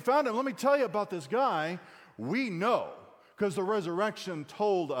think we found him. Let me tell you about this guy. We know, because the resurrection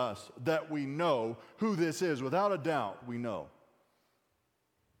told us that we know who this is. Without a doubt, we know.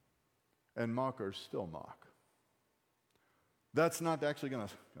 And mockers still mock. That's not actually going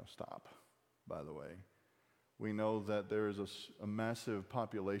to stop, by the way. We know that there is a massive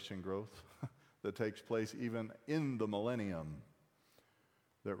population growth that takes place even in the millennium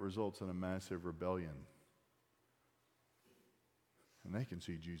that results in a massive rebellion. And they can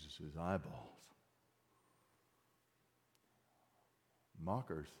see Jesus' eyeballs.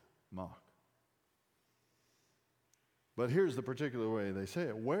 Mockers mock. But here's the particular way they say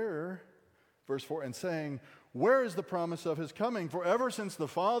it. Where, verse 4, and saying, where is the promise of his coming? For ever since the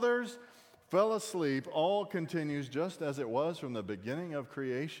fathers fell asleep, all continues just as it was from the beginning of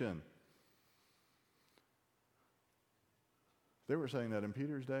creation. They were saying that in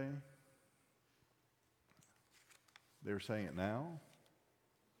Peter's day. They were saying it now.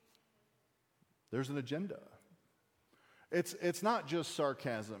 There's an agenda. It's not just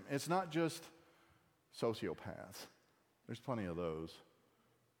sarcasm. It's not just sociopaths. There's plenty of those.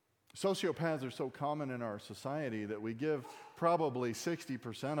 Sociopaths are so common in our society that we give probably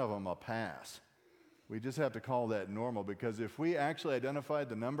 60% of them a pass. We just have to call that normal, because if we actually identified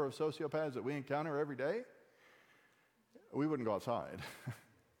the number of sociopaths that we encounter every day, we wouldn't go outside.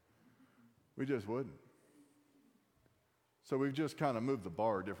 We just wouldn't. So we've just kind of moved the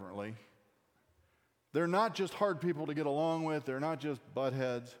bar differently. They're not just hard people to get along with. They're not just butt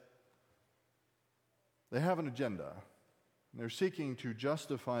heads. They have an agenda. They're seeking to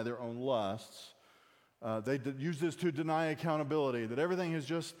justify their own lusts. They use this to deny accountability, that everything has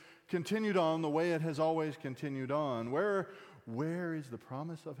just continued on the way it has always continued on. Where is the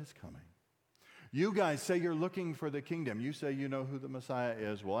promise of his coming? You guys say you're looking for the kingdom. You say you know who the Messiah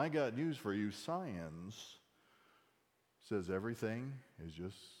is. Well, I got news for you. Science says everything is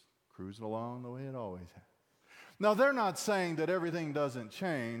just cruising along the way it always has. Now, they're not saying that everything doesn't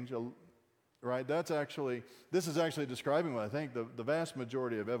change, right? This is actually describing what I think the vast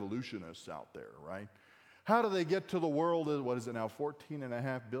majority of evolutionists out there, right? How do they get to the world? What is it now,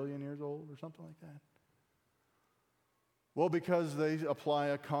 14.5 billion years old or something like that? Well, because they apply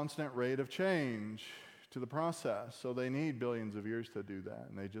a constant rate of change to the process. So they need billions of years to do that.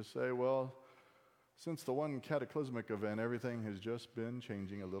 And they just say, well, since the one cataclysmic event, everything has just been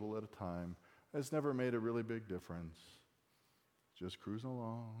changing a little at a time. It's never made a really big difference. It's just cruising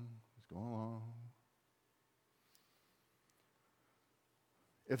along. It's going along.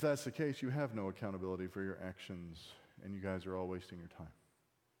 If that's the case, you have no accountability for your actions, and you guys are all wasting your time.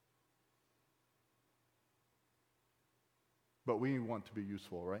 But we want to be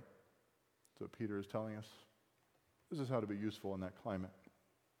useful, right? That's what Peter is telling us. This is how to be useful in that climate.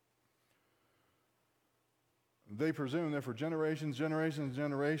 They presume that for generations,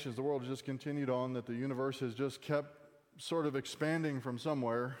 the world has just continued on, that the universe has just kept sort of expanding from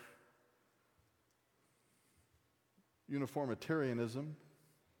somewhere. Uniformitarianism.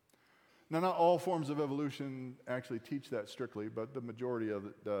 Now, not all forms of evolution actually teach that strictly, but the majority of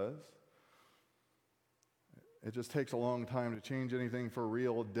it does. It just takes a long time to change anything for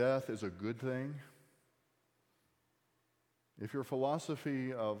real. Death is a good thing. If your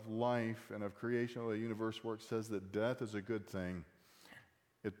philosophy of life and of creation of the universe work says that death is a good thing,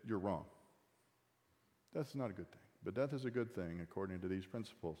 you're wrong. Death is not a good thing, but death is a good thing according to these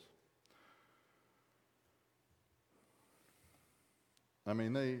principles. I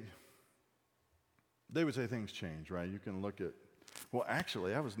mean, they would say things change, right? You can look at, well,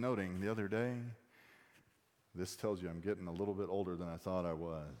 actually, I was noting the other day, this tells you I'm getting a little bit older than I thought I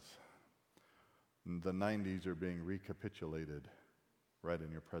was. The 90s are being recapitulated right in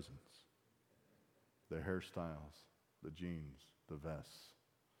your presence. The hairstyles, the jeans, the vests,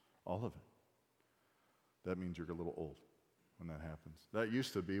 all of it. That means you're a little old when that happens. That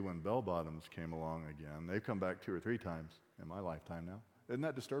used to be when bell bottoms came along again. They've come back 2 or 3 times in my lifetime now. Isn't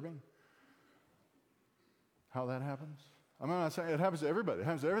that disturbing? How that happens? I'm not saying it happens to everybody. It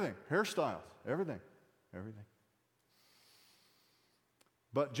happens to everything. Hairstyles, everything.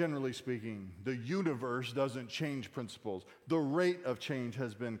 But generally speaking, the universe doesn't change principles. The rate of change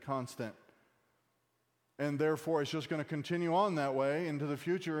has been constant. And therefore, it's just going to continue on that way into the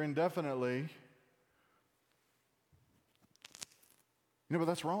future indefinitely. But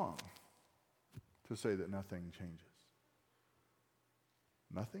that's wrong to say that nothing changes.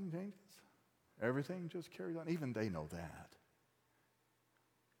 Nothing changes. Everything just carries on. Even they know that.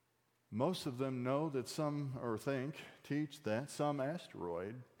 Most of them know that teach that some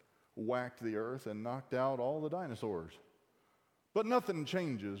asteroid whacked the earth and knocked out all the dinosaurs. But nothing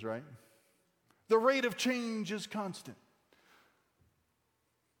changes, right? The rate of change is constant.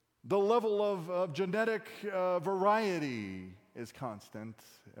 The level of genetic variety is constant,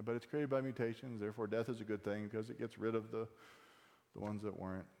 but it's created by mutations. Therefore, death is a good thing because it gets rid of the ones that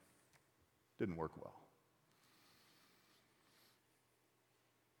didn't work well.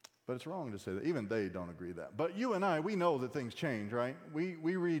 But it's wrong to say that. Even they don't agree with that. But you and I, we know that things change, right? We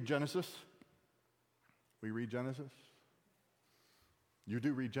read Genesis. We read Genesis. You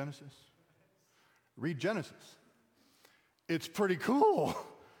do read Genesis? Read Genesis. It's pretty cool.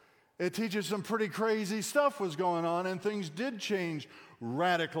 It teaches some pretty crazy stuff was going on, and things did change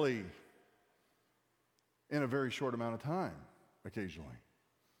radically in a very short amount of time, occasionally.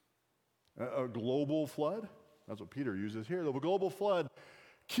 A global flood, that's what Peter uses here. The global flood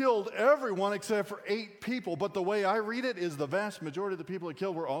killed everyone except for 8 people, but the way I read it is the vast majority of the people it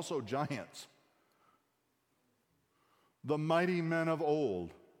killed were also giants. The mighty men of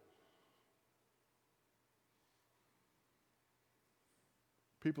old.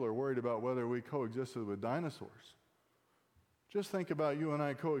 People are worried about whether we coexisted with dinosaurs. Just think about you and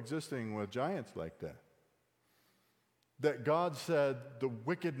I coexisting with giants like that. That God said the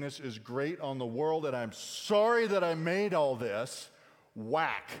wickedness is great on the world, and I'm sorry that I made all this.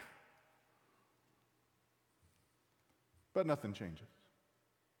 Whack. But nothing changes.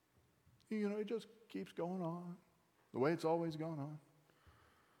 It just keeps going on the way it's always gone on.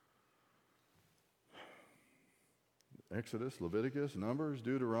 Exodus, Leviticus, Numbers,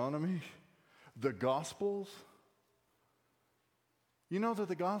 Deuteronomy, the Gospels. You know that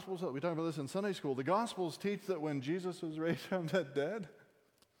the Gospels, we talked about this in Sunday school, the Gospels teach that when Jesus was raised from the dead,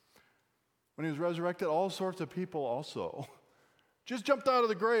 when he was resurrected, all sorts of people also just jumped out of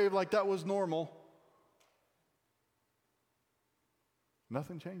the grave like that was normal.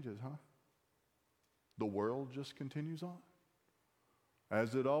 Nothing changes, huh? The world just continues on,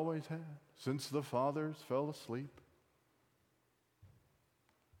 as it always had, since the fathers fell asleep.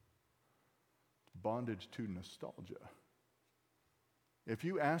 Bondage to nostalgia. If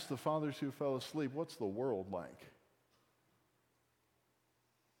you ask the fathers who fell asleep, what's the world like?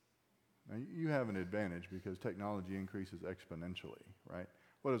 Now, you have an advantage because technology increases exponentially, right?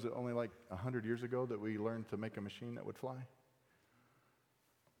 What is it, only like 100 years ago that we learned to make a machine that would fly?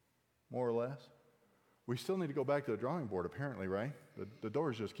 More or less? We still need to go back to the drawing board, apparently, right? The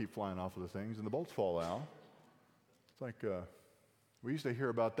doors just keep flying off of the things and the bolts fall out. It's like, we used to hear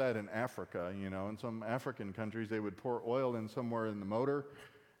about that in Africa, you know. In some African countries, they would pour oil in somewhere in the motor,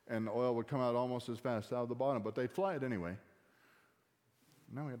 and the oil would come out almost as fast out of the bottom, but they'd fly it anyway.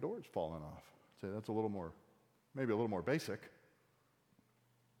 Now we have doors falling off. I'd say that's a little more, maybe a little more basic.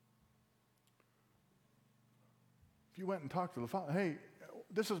 If you went and talked to the father, hey,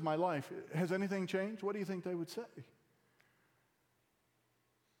 this is my life. Has anything changed? What do you think they would say?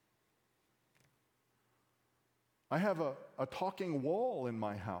 I have a talking wall in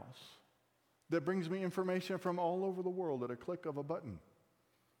my house that brings me information from all over the world at a click of a button.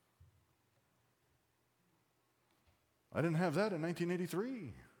 I didn't have that in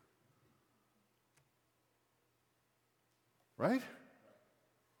 1983. Right?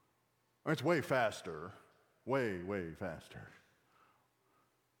 It's way faster. Way, way faster.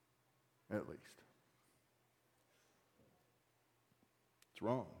 At least. It's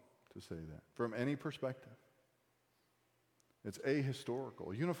wrong to say that from any perspective. It's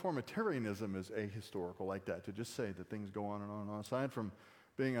ahistorical. Uniformitarianism is ahistorical like that, to just say that things go on and on and on, aside from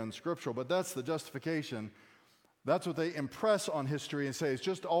being unscriptural. But that's the justification. That's what they impress on history and say it's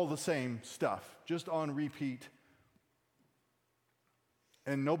just all the same stuff, just on repeat.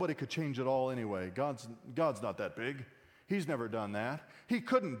 And nobody could change it all anyway. God's not that big. He's never done that. He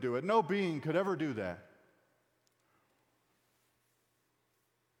couldn't do it. No being could ever do that.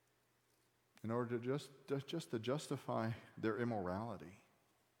 In order to just to justify their immorality,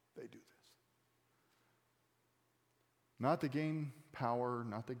 they do this. Not to gain power,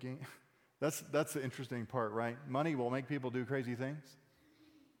 not to gain... That's the interesting part, right? Money will make people do crazy things.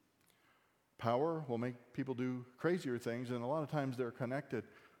 Power will make people do crazier things, and a lot of times they're connected.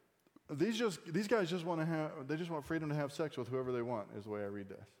 These guys just want freedom to have sex with whoever they want, is the way I read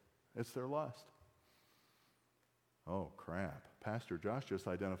this. It's their lust. Oh, crap. Pastor Josh just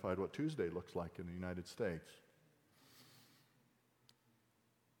identified what Tuesday looks like in the United States.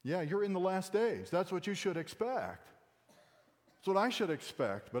 Yeah, you're in the last days. That's what you should expect. That's what I should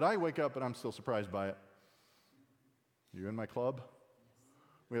expect. But I wake up and I'm still surprised by it. You in my club?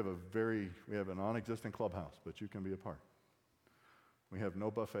 We have a non-existent clubhouse, but you can be a part. We have no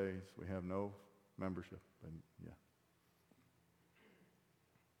buffets. We have no membership. And yeah.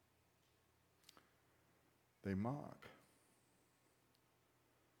 They mock.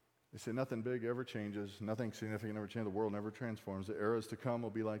 They say nothing big ever changes, nothing significant ever changes, the world never transforms. The eras to come will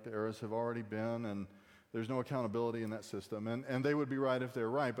be like the eras have already been, and there's no accountability in that system. And they would be right if they're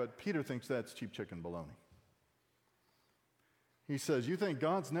right, but Peter thinks that's cheap chicken baloney. He says, you think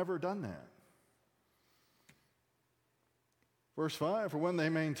God's never done that? Verse 5, for when they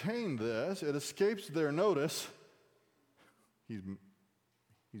maintain this, it escapes their notice. He's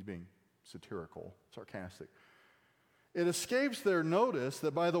being satirical, sarcastic. It escapes their notice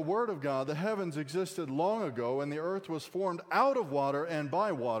that by the word of God the heavens existed long ago and the earth was formed out of water and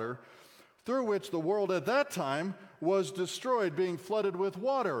by water, through which the world at that time was destroyed, being flooded with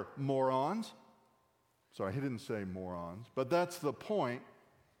water. Morons. Sorry, he didn't say morons, but that's the point.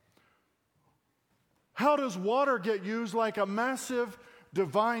 How does water get used like a massive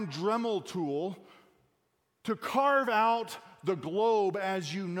divine Dremel tool to carve out the globe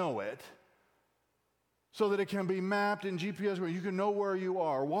as you know it, so that it can be mapped in GPS where you can know where you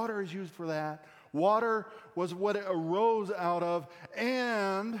are? Water is used for that. Water was what it arose out of,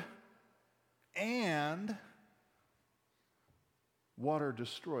 and water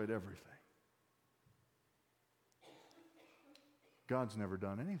destroyed everything. God's never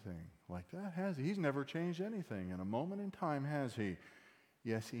done anything like that, has he? He's never changed anything in a moment in time, has he?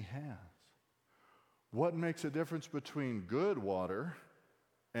 Yes, he has. What makes a difference between good water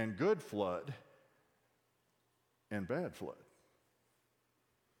and good flood and bad flood?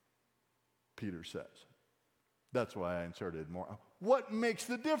 Peter says. That's why I inserted more. What makes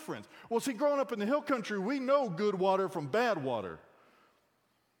the difference? Well, see, growing up in the hill country, we know good water from bad water.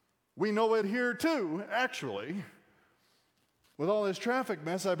 We know it here too, actually. With all this traffic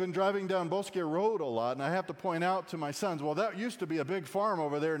mess, I've been driving down Bosque Road a lot, and I have to point out to my sons, well, that used to be a big farm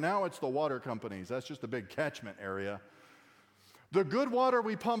over there. Now it's the water companies. That's just a big catchment area. The good water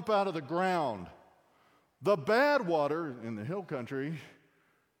we pump out of the ground. The bad water in the hill country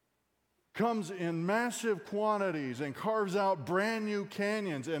comes in massive quantities and carves out brand new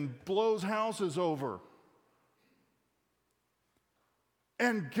canyons and blows houses over.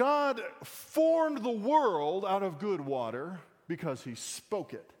 And God formed the world out of good water because He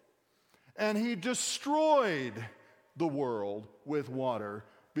spoke it. And He destroyed the world with water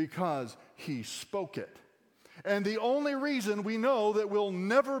because He spoke it. And the only reason we know that we'll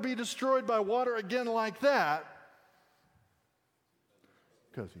never be destroyed by water again like that,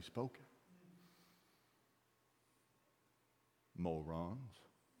 because He spoke it. Morons.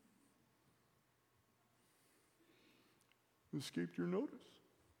 Escaped your notice.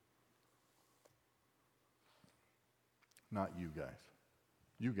 Not you guys.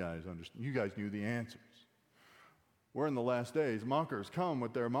 You guys understand. You guys knew the answers. We're in the last days. Mockers come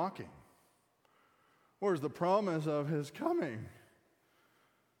with their mocking. Where's the promise of His coming?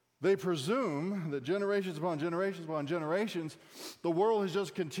 They presume that generations upon generations upon generations, the world has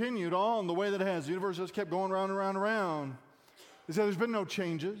just continued on the way that it has. The universe just kept going round and round and round. They say there's been no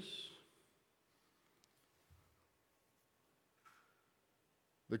changes.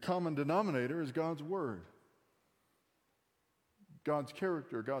 The common denominator is God's Word, God's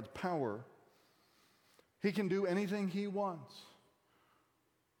character, God's power. He can do anything He wants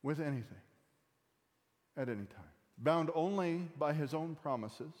with anything at any time, bound only by His own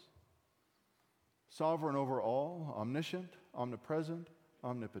promises, sovereign over all, omniscient, omnipresent,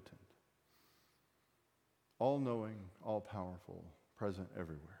 omnipotent, all-knowing, all-powerful, present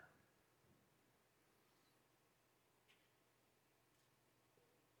everywhere.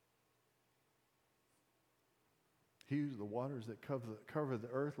 He used the waters that cover the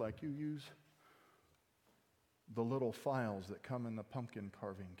earth like you use the little files that come in the pumpkin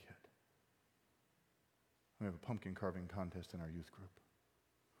carving kit. We have a pumpkin carving contest in our youth group.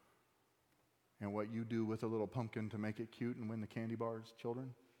 And what you do with a little pumpkin to make it cute and win the candy bars,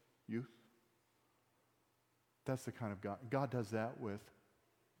 children, youth, that's the kind of God. God does that with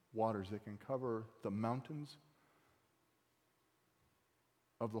waters that can cover the mountains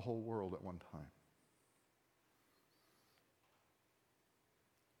of the whole world at one time.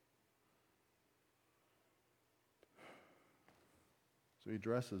 So He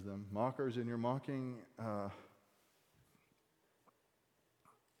addresses them. Mockers, in your mocking,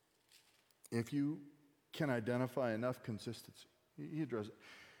 if you can identify enough consistency, He addresses it.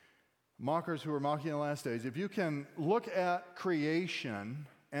 Mockers who are mocking in the last days, if you can look at creation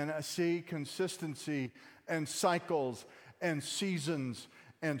and see consistency and cycles and seasons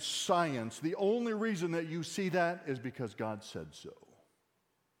and science, the only reason that you see that is because God said so.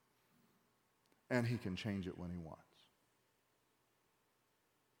 And He can change it when He wants.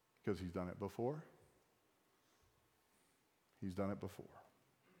 Because He's done it before. He's done it before.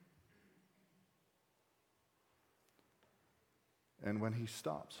 And when He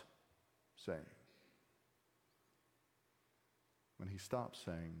stops saying,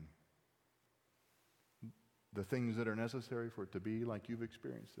 the things that are necessary for it to be like you've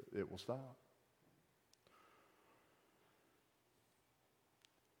experienced it, it will stop.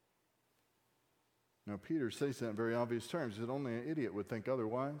 Now, Peter says that in very obvious terms. He said only an idiot would think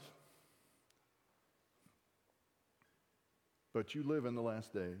otherwise. But you live in the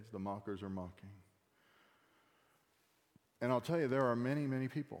last days. The mockers are mocking. And I'll tell you, there are many, many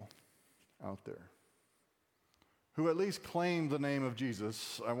people out there who at least claim the name of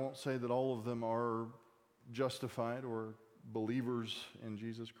Jesus. I won't say that all of them are justified or believers in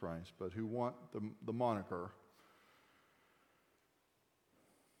Jesus Christ, but who want the moniker.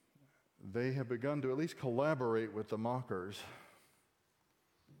 They have begun to at least collaborate with the mockers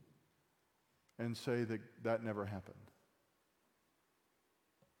and say that that never happened.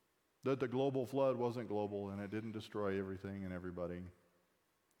 That the global flood wasn't global and it didn't destroy everything and everybody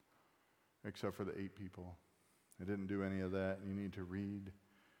except for the 8 people. It didn't do any of that. You need to read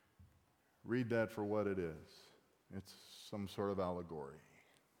that for what it is. It's some sort of allegory,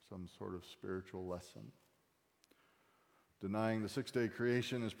 some sort of spiritual lesson. Denying the 6-day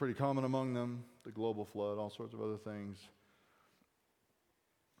creation is pretty common among them, the global flood, all sorts of other things.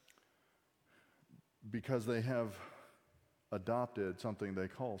 Because they have adopted something they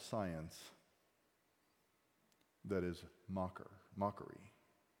call science that is mockery.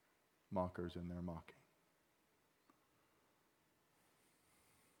 Mockers in their mocking.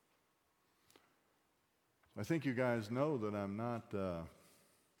 I think you guys know that I'm not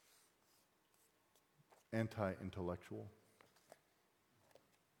anti-intellectual.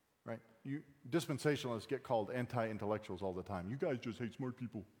 Right? Dispensationalists get called anti-intellectuals all the time. You guys just hate smart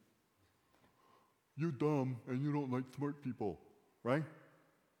people. You're dumb and you don't like smart people. Right?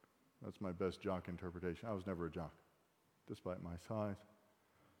 That's my best jock interpretation. I was never a jock, despite my size.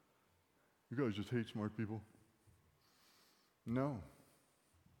 You guys just hate smart people. No.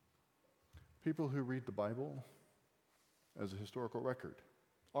 People who read the Bible as a historical record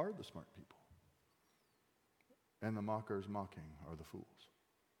are the smart people. And the mockers mocking are the fools.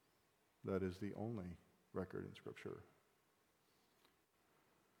 That is the only record in Scripture.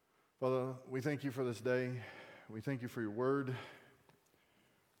 Father, we thank you for this day. We thank you for your word.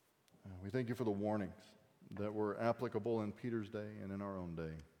 We thank you for the warnings that were applicable in Peter's day and in our own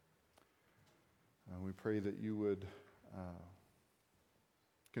day. We pray that you would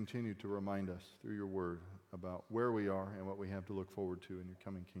continue to remind us through your word about where we are and what we have to look forward to in your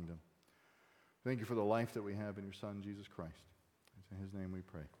coming kingdom. Thank you for the life that we have in your Son, Jesus Christ. It's in his name we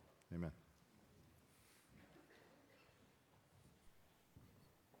pray. Amen.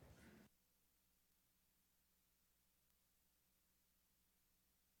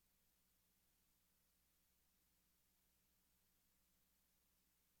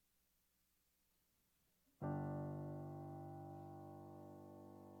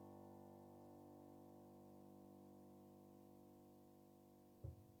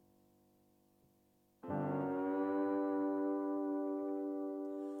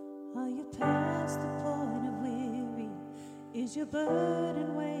 Are you past the point of weary? Is your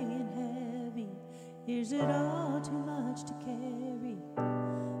burden weighing heavy? Is it all too much to carry?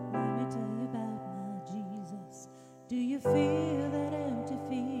 Let me tell you about my Jesus. Do you feel that empty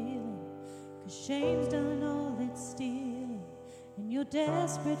feeling? 'Cause shame's done all it's stealing, and you're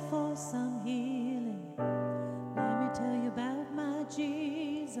desperate for some healing. Let me tell you about my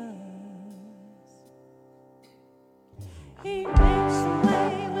Jesus. He makes a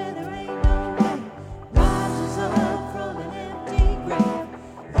way where there ain't no way, rises up from an empty grave.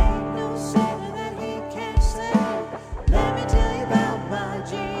 Ain't no sinner that he can't save. Let me tell you about my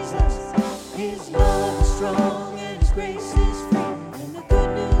Jesus. His love is strong and his grace is free. And the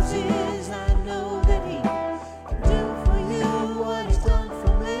good news is I know that he can do for you what he's done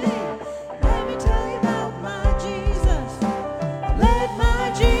for me. Let me tell you about my Jesus. Let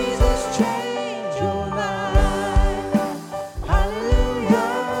my Jesus change your life.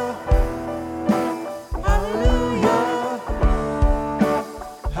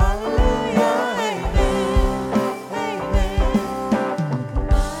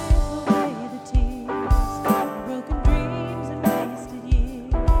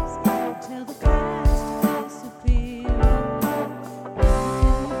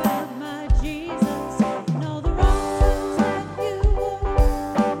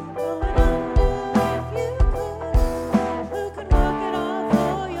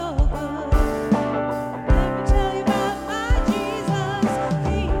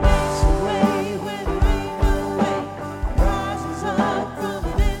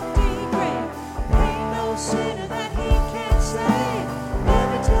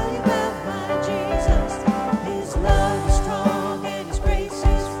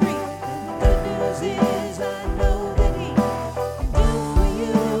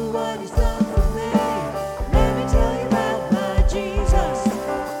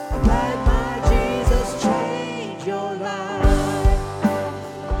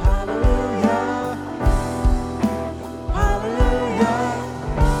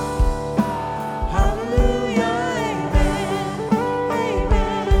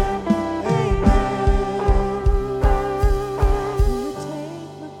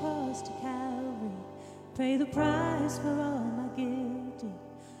 Pay the price for all my guilty.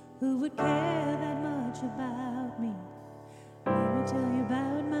 Who would care that much about me? Let me tell you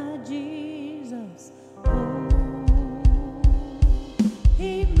about my Jesus. Oh,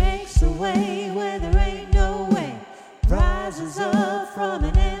 he makes a way where there ain't no way, rises up from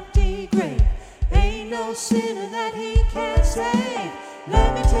an empty grave. Ain't no sinner that he can't save.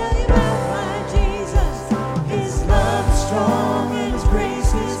 Let me tell you about my Jesus. His love is strong and his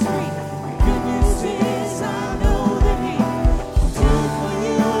grace is free. The good news is I know that he can do for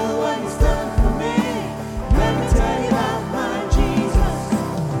you what he's done for me. Let me tell you about my Jesus.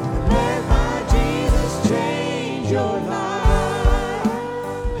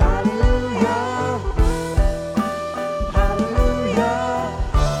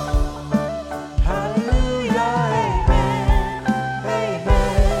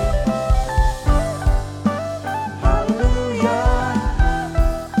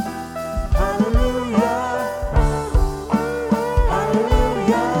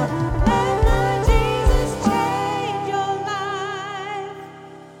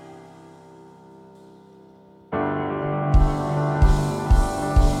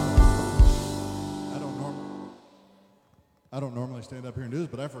 stand up here and do this,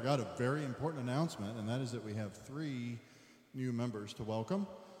 but I forgot a very important announcement, and that is that we have 3 new members to welcome.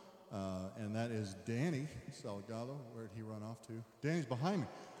 And that is Danny Salgado. Where did he run off to? Danny's behind me.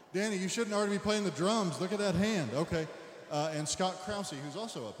 Danny, you shouldn't already be playing the drums. Look at that hand. Okay. And Scott Krause, who's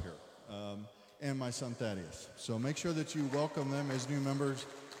also up here, and my son Thaddeus. So make sure that you welcome them as new members.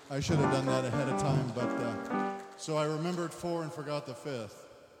 I should have done that ahead of time, but so I remembered 4 and forgot the 5th.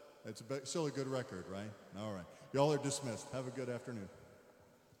 It's still a good record, right? All right. Y'all are dismissed. Have a good afternoon.